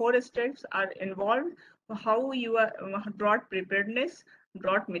 4 steps are involved. How you are drought preparedness,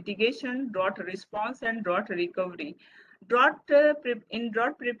 drought mitigation, drought response, and drought recovery. In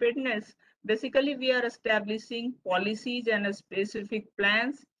drought preparedness, basically we are establishing policies and specific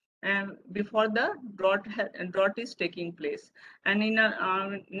plans before the drought is taking place. And in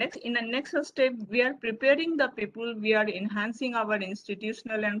a next step, we are preparing the people, we are enhancing our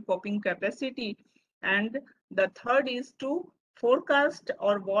institutional and coping capacity. And the third is to forecast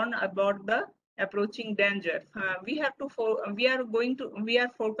or warn about the approaching danger. We are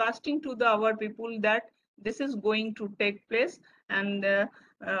forecasting to our people that this is going to take place, and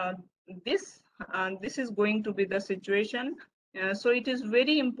this is going to be the situation. So it is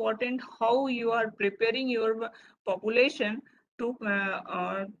very important how you are preparing your population to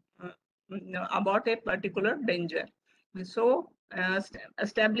about a particular danger. So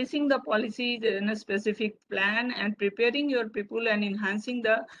establishing the policies in a specific plan and preparing your people and enhancing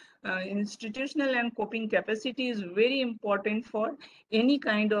the institutional and coping capacity is very important for any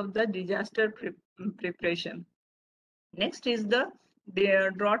kind of the disaster preparation. Next is the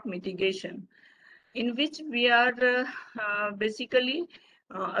drought mitigation, in which we are basically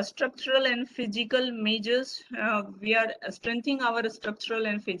structural and physical measures. We are strengthening our structural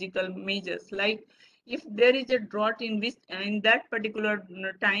and physical measures. Like if there is a drought in that particular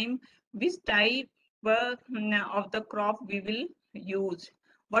time, which type of the crop we will use,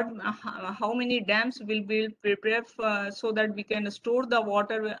 how many dams will be prepared so that we can store the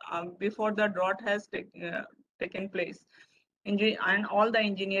water before the drought has taken place, and all the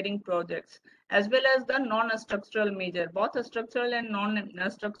engineering projects, as well as the non-structural measure. Both structural and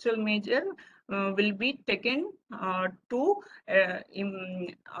non-structural measure will be taken to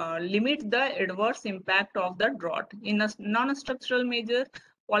limit the adverse impact of the drought. In a non-structural measure,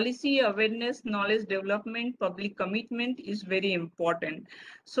 policy awareness, knowledge development, public commitment is very important.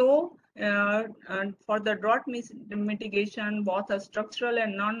 So for the drought mitigation, both structural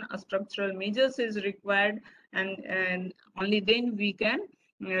and non-structural measures is required, and only then we can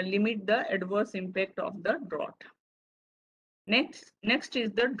limit the adverse impact of the drought. Next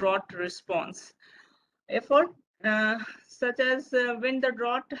is the drought response. Effort such as when the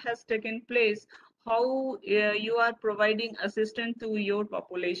drought has taken place, how you are providing assistance to your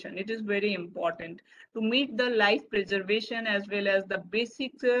population. It is very important to meet the life preservation as well as the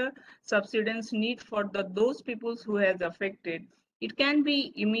basic subsistence need for those people who has affected. It can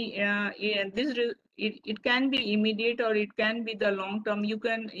be it can be immediate, or it can be the long term. You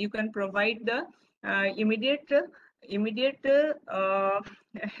can provide the immediate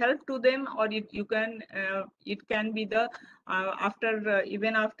help to them, or it can be the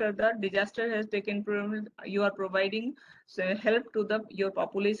even after the disaster has taken place, you are providing help to your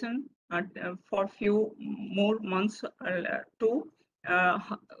population for few more months to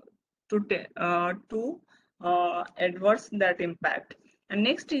adverse that impact. And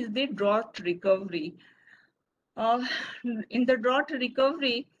next is the drought recovery. In the drought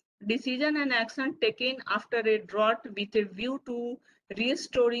recovery, decision and action taken after a drought with a view to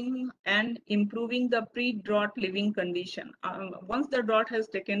restoring and improving the pre-drought living condition. Once the drought has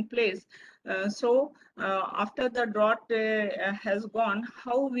taken place, after the drought has gone,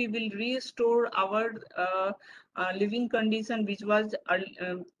 how we will restore our living condition which was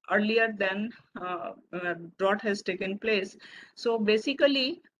earlier than drought has taken place. So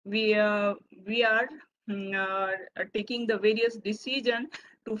basically, we are taking the various decisions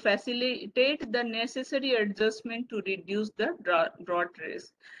to facilitate the necessary adjustment to reduce the drought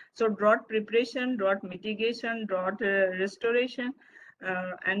risk. So drought preparation, drought mitigation, drought restoration,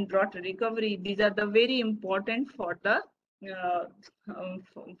 and drought recovery, these are the very important for the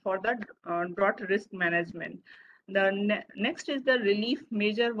drought risk management. The next is the relief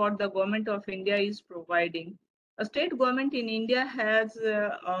measure what the Government of India is providing. A state government in India has,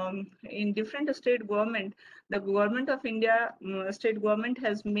 in different state government, the Government of India, state government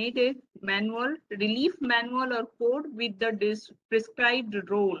has made a manual, relief manual or code with the prescribed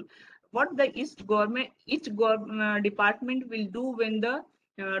role. What the each department will do when the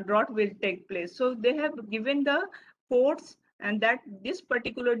drought will take place. So they have given the codes and that this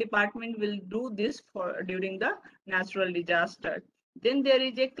particular department will do this for during the natural disaster. Then there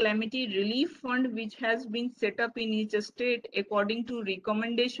is a calamity relief fund which has been set up in each state according to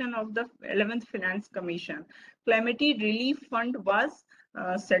recommendation of the 11th Finance Commission. Calamity relief fund was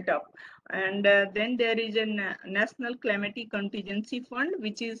set up. And then there is a National Calamity Contingency Fund,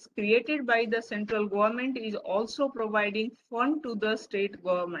 which is created by the central government, is also providing fund to the state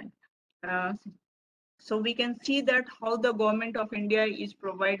government. So we can see that how the Government of India is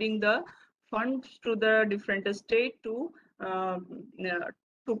providing the funds to the different states to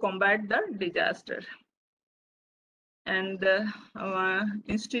combat the disaster. And the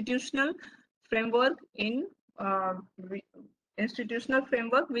institutional framework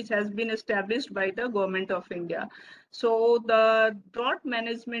which has been established by the Government of India. So the drought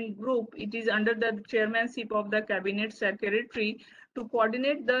management group, it is under the chairmanship of the Cabinet Secretary to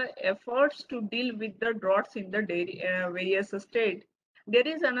coordinate the efforts to deal with the droughts in the various states. There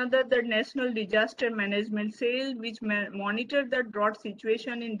is another, the National Disaster Management Cell, which monitor the drought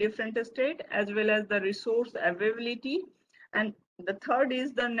situation in different states as well as the resource availability. And the third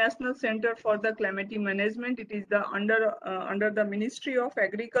is the National Center for the Calamity Management. It is the under the Ministry of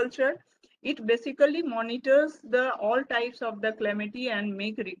Agriculture. It basically monitors the all types of the calamity and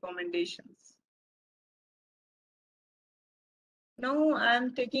make recommendations. Now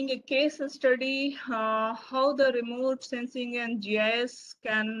I'm taking a case study how the remote sensing and GIS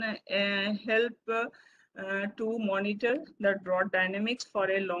can help to monitor the drought dynamics for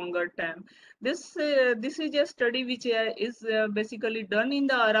a longer time. This is a study which is basically done in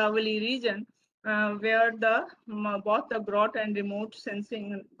the Aravalli region, where the both the ground and remote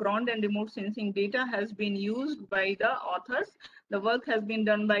sensing data has been used by the authors. The work has been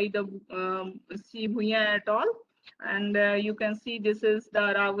done by the C. Bhuya et al. And you can see this is the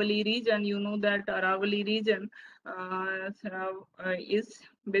Aravalli region. You know that Aravalli region is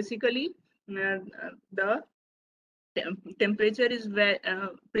basically the temperature is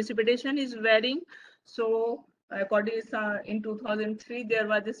precipitation is varying. So according in 2003 there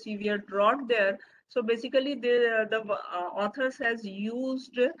was a severe drought there. So basically the authors has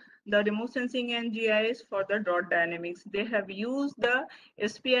used the remote sensing and GIS for the drought dynamics. They have used the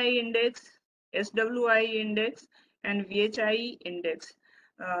SPI index, SWI index, and VHI index.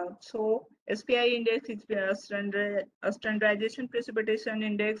 So SPI index is standardization precipitation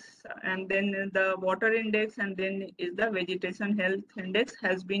index, and then the water index, and then is the vegetation health index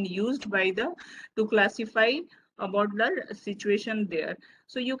has been used by the to classify about the situation there.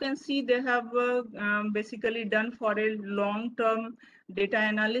 So you can see they have basically done for a long-term data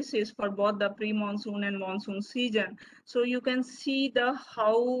analysis for both the pre-monsoon and monsoon season. So you can see the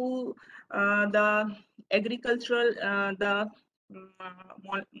how the agricultural the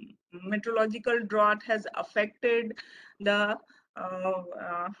meteorological drought has affected the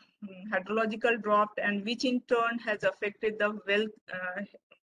hydrological drought, and which in turn has affected the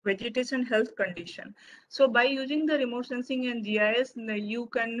vegetation health condition. So by using the remote sensing and GIS, you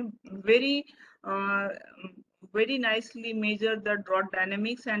can very nicely measure the drought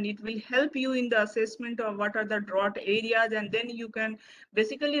dynamics, and it will help you in the assessment of what are the drought areas, and then you can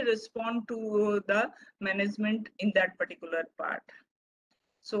basically respond to the management in that particular part.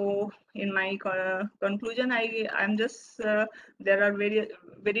 So in my conclusion, I'm just there are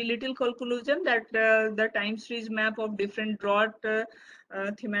very little conclusion that the time series map of different drought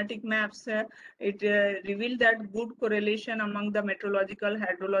thematic maps it revealed that good correlation among the meteorological,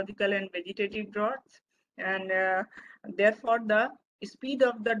 hydrological, and vegetative droughts, and therefore the speed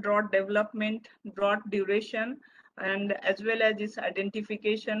of the drought development, drought duration, and as well as its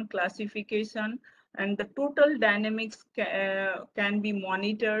identification, classification, and the total dynamics can be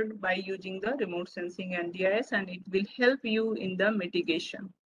monitored by using the remote sensing and GIS, and it will help you in the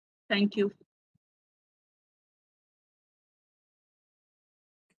mitigation. Thank you.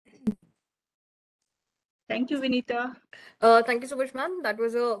 Thank you, Vinita. Thank you so much, ma'am. That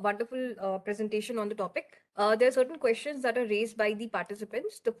was a wonderful presentation on the topic. There are certain questions that are raised by the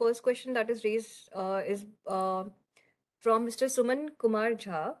participants. The first question that is raised is from Mr. Suman Kumar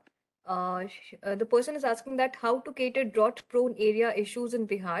Jha. The person is asking that how to cater drought-prone area issues in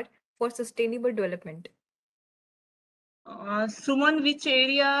Bihar for sustainable development. Suman, which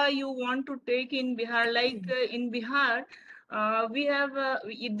area you want to take in Bihar? Like in Bihar, we have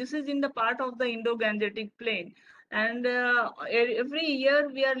this is in the part of the Indo-Gangetic Plain, and every year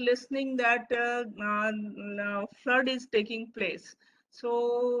we are listening that flood is taking place.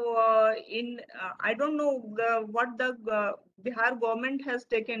 So I don't know what the Bihar government has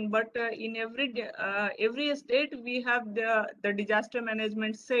taken, but in every state we have the disaster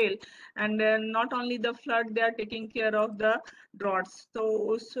management cell, and not only the flood, they are taking care of the droughts.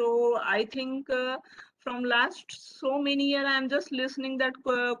 So I think from last so many years, I'm just listening that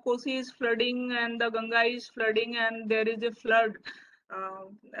Kosi is flooding and the Ganga is flooding and there is a flood. Uh,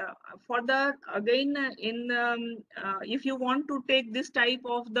 for the again in if you want to take this type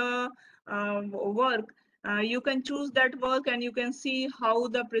of the work, you can choose that work and you can see how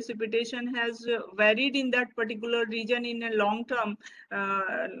the precipitation has varied in that particular region in a long term,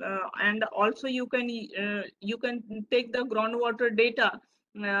 and also you can take the groundwater data,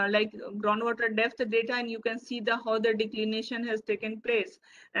 like groundwater depth data, and you can see the how the declination has taken place.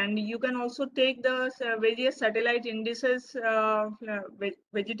 And you can also take the various satellite indices,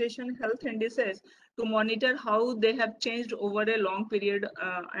 vegetation health indices, to monitor how they have changed over a long period.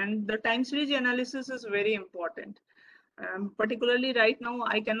 And the time series analysis is very important. Particularly right now,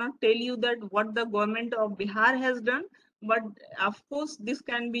 I cannot tell you that what the government of Bihar has done, but of course, this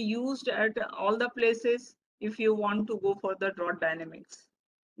can be used at all the places if you want to go for the drought dynamics.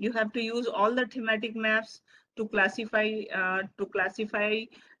 You have to use all the thematic maps to classify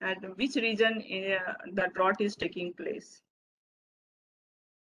at which region the drought is taking place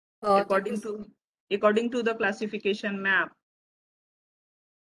Thank you. according to the classification map.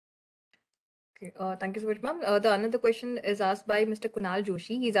 Okay, thank you so much, ma'am. The another question is asked by Mr. Kunal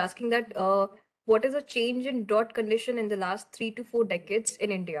Joshi. He's asking that what is a change in drought condition in the last 3 to 4 decades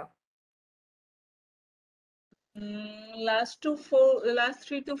in India? Last 3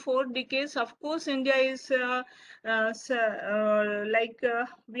 to 4 decades, of course, India is we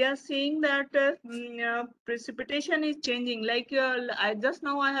are seeing that precipitation is changing. Like I just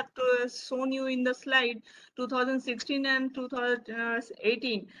now I have to shown you in the slide 2016 and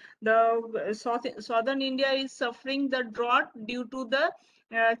 2018. The southern India is suffering the drought due to the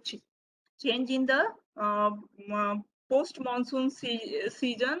change in the post-monsoon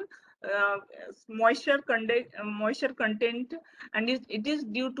season, uh, moisture content, and it is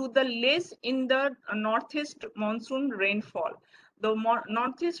due to the less in the northeast monsoon rainfall. The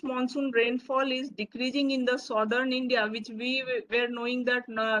northeast monsoon rainfall is decreasing in the southern India, which we were knowing that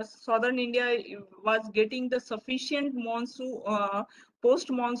southern India was getting the sufficient monsoon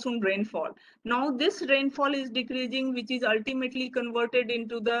post-monsoon rainfall. Now this rainfall is decreasing, which is ultimately converted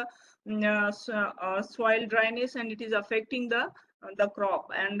into the soil dryness, and it is affecting the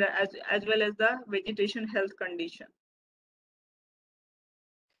crop and as well as the vegetation health condition.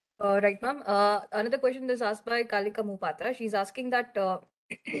 Right, ma'am. Another question is asked by Kalika Mohapatra. She's asking that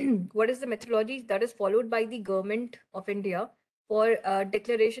what is the methodology that is followed by the government of India for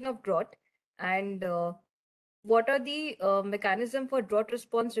declaration of drought, and what are the mechanism for drought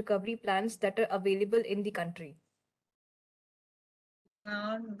response recovery plans that are available in the country?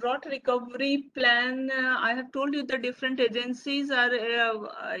 Drought recovery plan, I have told you the different agencies are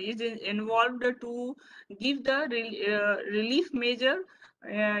involved to give the relief measure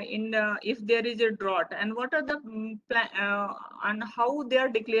if there is a drought, and what are the plan and how they are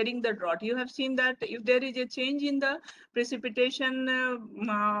declaring the drought. You have seen that if there is a change in the precipitation,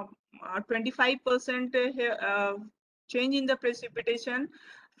 25% change in the precipitation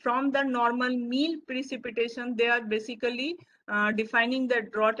from the normal mean precipitation, they are basically defining the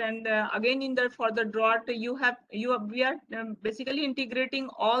drought. And again in the for the drought we are basically integrating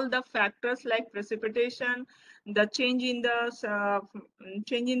all the factors like precipitation, the change in the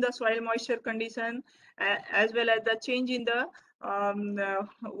soil moisture condition, as well as the change in the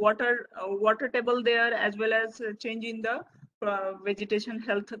water table there, as well as change in the vegetation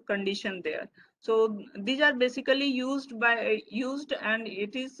health condition there. So these are basically used and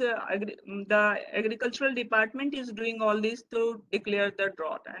it is the agricultural department is doing all this to declare the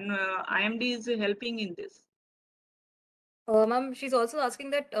drought, and IMD is helping in this. Ma'am, she's also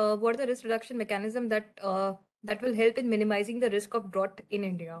asking that what are the risk reduction mechanism that will help in minimizing the risk of drought in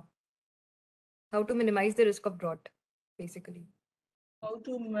India? How to minimize the risk of drought, basically. How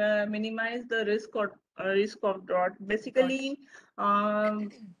to minimize the risk of drought? Basically, um,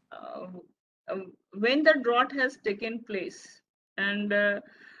 uh, when the drought has taken place, and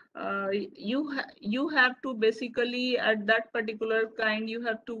you have to basically at that particular kind you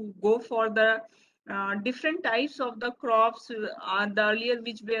have to go for the different types of the crops. The earlier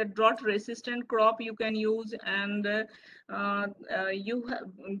which were drought resistant crop you can use, and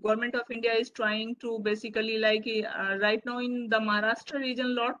government of India is trying to basically like right now in the Maharashtra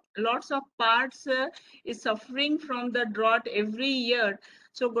region, lots of parts is suffering from the drought every year.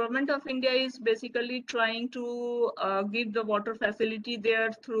 So Government of India is basically trying to give the water facility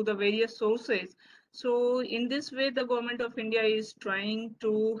there through the various sources. So in this way, the Government of India is trying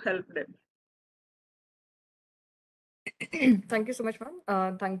to help them. Thank you so much,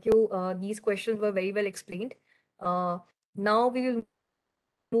 ma'am. Thank you. These questions were very well explained. Now we will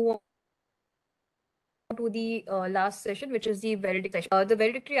move on to the last session, which is the valedictory session. The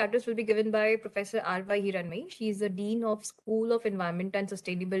valedictory address will be given by Professor R.Y. Hiranmai. She is the Dean of School of Environment and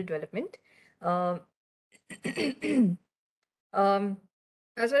Sustainable Development. Uh,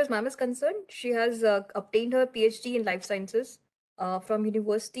 as far as ma'am is concerned, she has obtained her PhD in Life Sciences from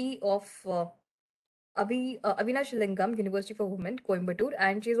University of Avinash Lingam, University for Women, Coimbatore,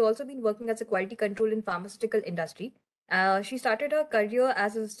 and she's also been working as a quality control in pharmaceutical industry. She started her career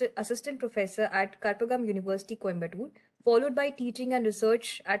as assistant professor at Karpagam University, Coimbatore, followed by teaching and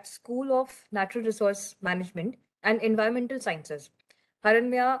research at School of Natural Resource Management and Environmental Sciences,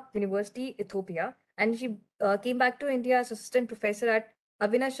 Haranmaya University, Ethiopia, and she came back to India as assistant professor at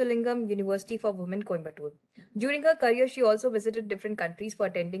Avinashalingam University for Women, Coimbatore. During her career, she also visited different countries for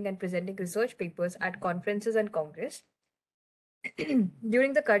attending and presenting research papers at conferences and congress.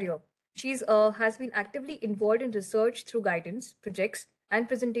 During the career, she's has been actively involved in research through guidance, projects, and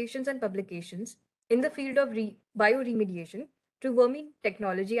presentations and publications in the field of bioremediation, to vermi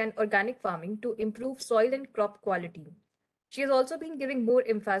technology and organic farming to improve soil and crop quality. She has also been giving more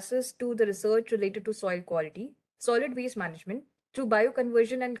emphasis to the research related to soil quality, solid waste management through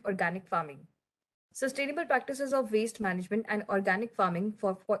bioconversion and organic farming. Sustainable practices of waste management and organic farming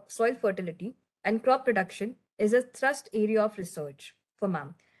for soil fertility and crop production is a thrust area of research for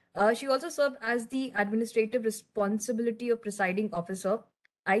ma'am. She also served as the administrative responsibility of presiding officer,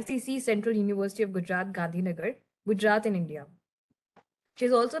 ICC Central University of Gujarat, Gandhinagar, Gujarat in India. She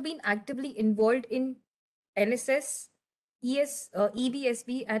has also been actively involved in NSS,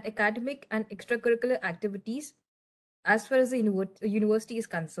 EBSB, and academic and extracurricular activities as far as the university is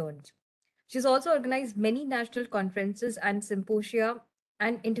concerned. She's also organized many national conferences and symposia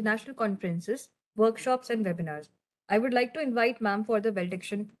and international conferences, workshops, and webinars. I would like to invite ma'am for the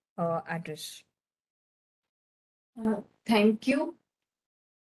valediction address. Thank you,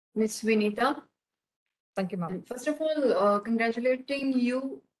 Ms. Vinita. Thank you, ma'am. And first of all, congratulating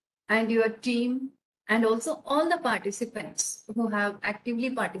you and your team, and also all the participants who have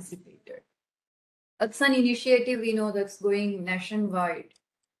actively participated. It's an initiative we know that's going nationwide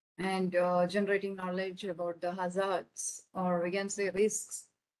and generating knowledge about the hazards, or we can say risks,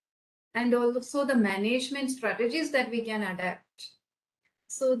 and also the management strategies that we can adapt.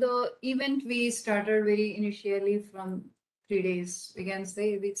 So the event we started very initially from 3 days, we can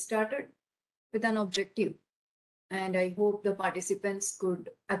say we started with an objective, and I hope the participants could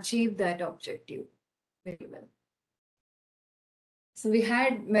achieve that objective very well. So we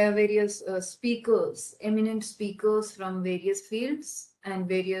had various speakers, eminent speakers from various fields and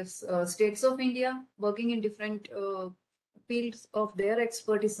various states of India, working in different fields of their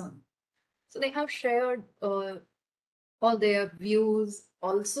expertise on. So they have shared all their views,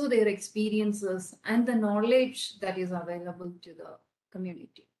 also their experiences, and the knowledge that is available to the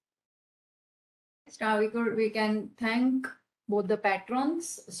community. We can thank both the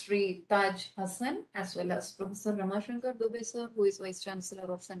patrons, Sri Taj Hassan, as well as Professor Ramashankar Dubey sir, who is Vice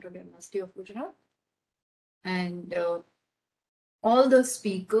Chancellor of Central University of Gujarat, and all the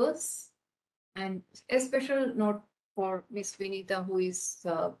speakers, and a special note for Ms. Vinita, who is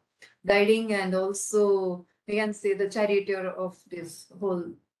guiding and also, we can say, the charioteer of this whole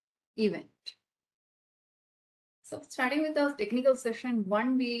event. So starting with our technical session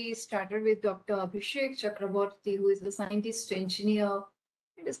 1, we started with Dr. Abhishek Chakraborty, who is the scientist engineer.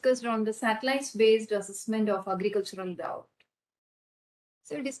 We discussed on the satellites-based assessment of agricultural drought.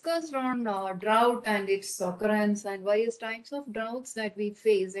 So we discussed on drought and its occurrence and various types of droughts that we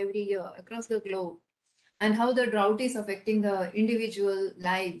face every year across the globe, and how the drought is affecting the individual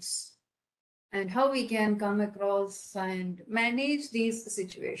lives, and how we can come across and manage these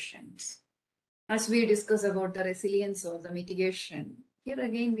situations. As we discuss about the resilience or the mitigation, here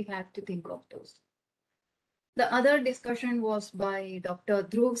again we have to think of those. The other discussion was by Dr.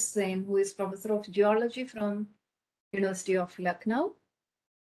 Dhruv Sen, who is Professor of Geology from University of Lucknow.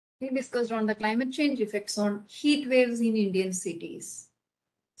 He discussed on the climate change effects on heat waves in Indian cities.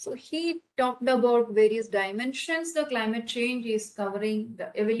 So he talked about various dimensions the climate change is covering,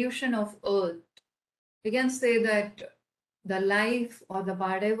 the evolution of Earth. We can say that the life or the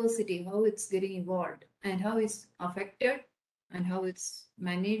biodiversity, how it's getting evolved and how it's affected and how it's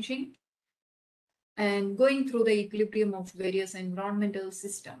managing, and going through the equilibrium of various environmental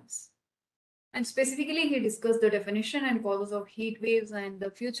systems. And specifically, he discussed the definition and causes of heat waves and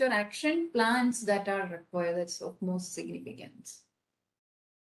the future action plans that are required. That's of most significance.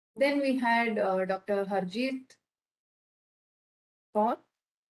 Then we had Dr. Harjeet Kaur,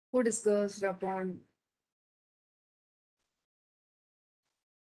 who discussed upon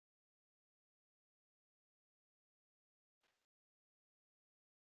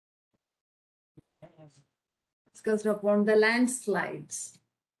the landslides.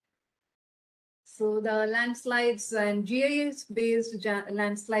 So the landslides and GIS-based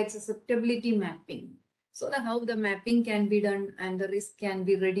landslide susceptibility mapping. So how the mapping can be done and the risk can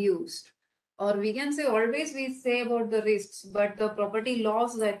be reduced. Or we can say always we say about the risks, but the property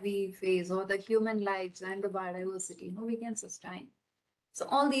loss that we face or the human lives and the biodiversity, we can sustain. So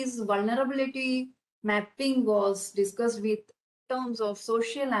all these vulnerability mapping was discussed with terms of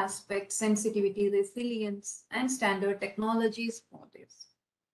social aspects, sensitivity, resilience, and standard technologies for this.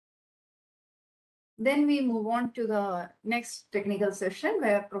 Then we move on to the next technical session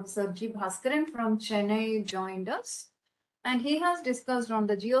where Professor G. Bhaskaran from Chennai joined us. And he has discussed on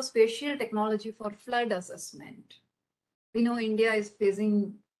the geospatial technology for flood assessment. We know India is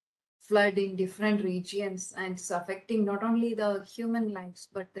facing flood in different regions and it's affecting not only the human lives,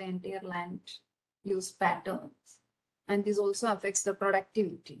 but the entire land use patterns. And this also affects the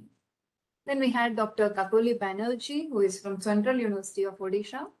productivity. Then we had Dr. Kakoli Banerjee, who is from Central University of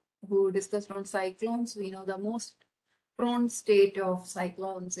Odisha, who discussed on cyclones. We know the most prone state of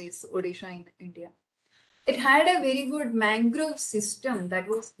cyclones is Odisha in India. It had a very good mangrove system that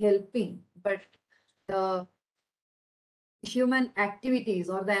was helping, but the human activities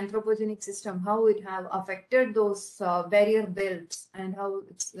or the anthropogenic system, how it have affected those barrier belts and how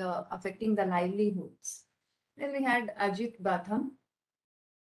it's affecting the livelihoods. Then we had Ajit Batham,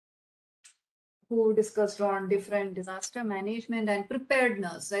 who discussed on different disaster management and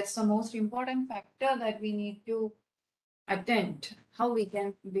preparedness. That's the most important factor that we need to attend, how we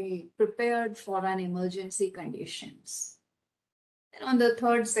can be prepared for an emergency conditions. And on the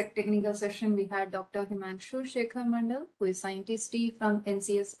third technical session, we had Dr. Himanshu Shekhar Mandal, who is scientist from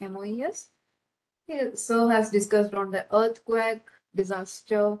NCS MOES. He also has discussed on the earthquake,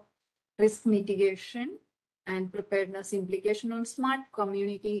 disaster, risk mitigation, and preparedness implication on smart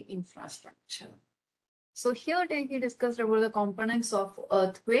community infrastructure. So here he discussed about the components of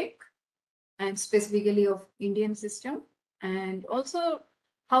earthquake and specifically of Indian system, and also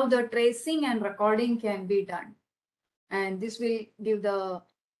how the tracing and recording can be done. And this will give the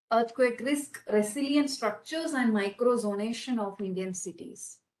earthquake risk resilient structures and micro-zonation of Indian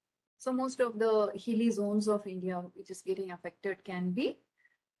cities. So most of the hilly zones of India which is getting affected can be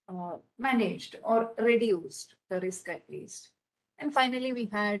managed or reduced, the risk at least. And finally, we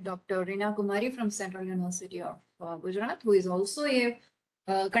had Dr. Rina Kumari from Central University of Gujarat, who is also a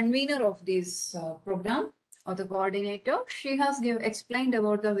convener of this program or the coordinator. She has explained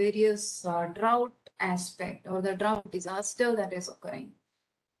about the various drought aspect or the drought disaster that is occurring.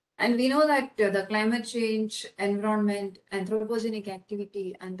 And we know that the climate change, environment, anthropogenic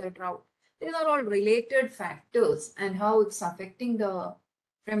activity, and the drought, these are all related factors and how it's affecting the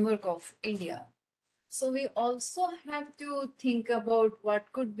framework of India. So we also have to think about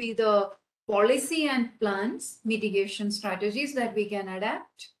what could be the policy and plans, mitigation strategies that we can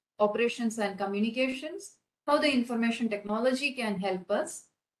adapt, operations and communications, how the information technology can help us,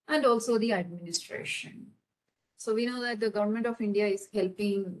 and also the administration. So we know that the government of India is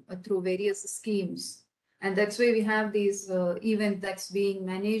helping through various schemes. And that's why we have these event that's being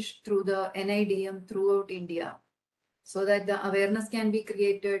managed through the NIDM throughout India, so that the awareness can be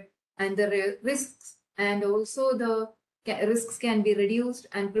created and the risks and also the risks can be reduced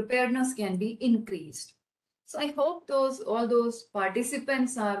and preparedness can be increased. So I hope all those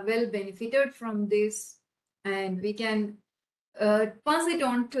participants are well benefited from this, and we can pass it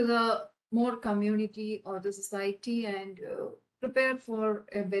on to the more community or the society and prepare for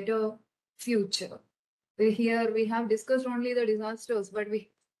a better future. Here we have discussed only the disasters, but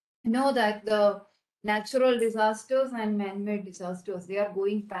we know that the natural disasters and man-made disasters, they are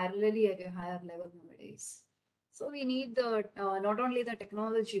going parallelly at a higher level nowadays. So we need the not only the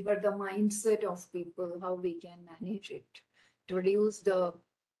technology, but the mindset of people, how we can manage it to reduce the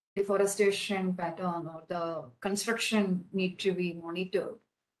deforestation pattern or the construction need to be monitored.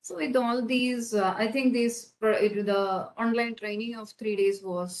 So with all these, I think the online training of 3 days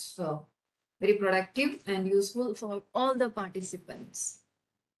was very productive and useful for all the participants.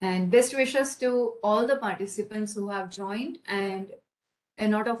 And best wishes to all the participants who have joined, and a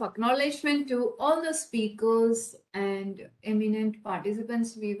note of acknowledgement to all the speakers and eminent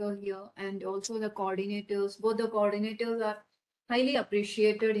participants we were here, and also the coordinators. Both the coordinators are highly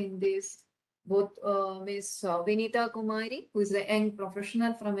appreciated in this. both Ms. Vinita Kumari, who is a young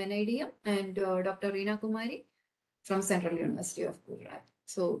professional from NIDM, and Dr. Reena Kumari from Central University of Gujarat.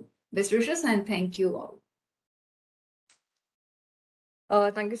 So best wishes and thank you all.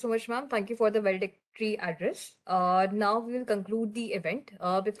 Thank you so much, ma'am. Thank you for the valedictory address. Now we will conclude the event.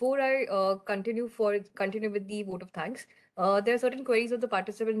 Before I continue with the vote of thanks, there are certain queries of the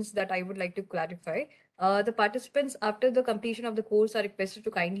participants that I would like to clarify. The participants, after the completion of the course, are requested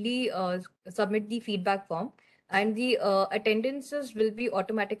to kindly submit the feedback form, and the attendances will be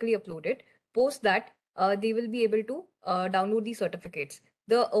automatically uploaded. Post that, they will be able to download the certificates.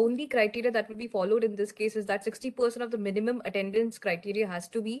 The only criteria that will be followed in this case is that 60% of the minimum attendance criteria has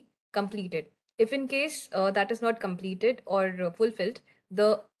to be completed. If in case that is not completed or fulfilled,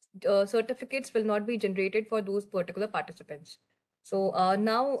 the certificates will not be generated for those particular participants. So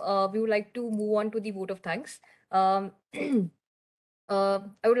now we would like to move on to the vote of thanks. Um, I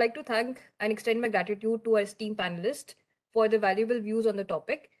would like to thank and extend my gratitude to our esteemed panelists for the valuable views on the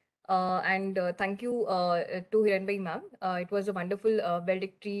topic. And thank you to Hiranbai ma'am. It was a wonderful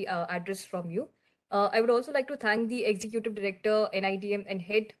valedictory address from you. I would also like to thank the Executive Director, NIDM, and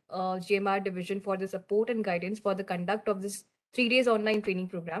Head GMR Division for the support and guidance for the conduct of this 3 days online training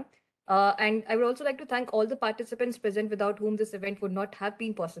program. And I would also like to thank all the participants present without whom this event would not have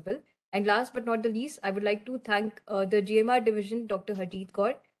been possible. And last but not the least, I would like to thank the GMR division, Dr. Harjeet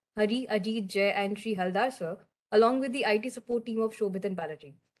Kaur, Hari, Ajit, Jay, and Sri Haldar sir, along with the IT support team of Shobhit and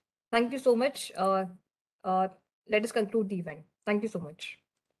Balaji. Thank you so much. Let us conclude the event. Thank you so much.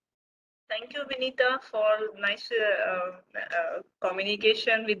 Thank you, Vinita, for nice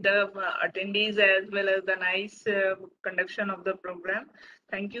communication with the attendees as well as the nice conduction of the program.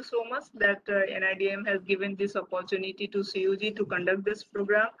 Thank you so much that NIDM has given this opportunity to CUG to conduct this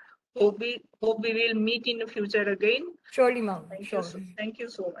program. Hope we will meet in the future again. Surely, ma'am. Thank Sure. you. Thank you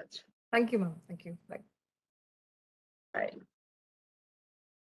so much. Thank you, ma'am. Thank you. Bye. Bye.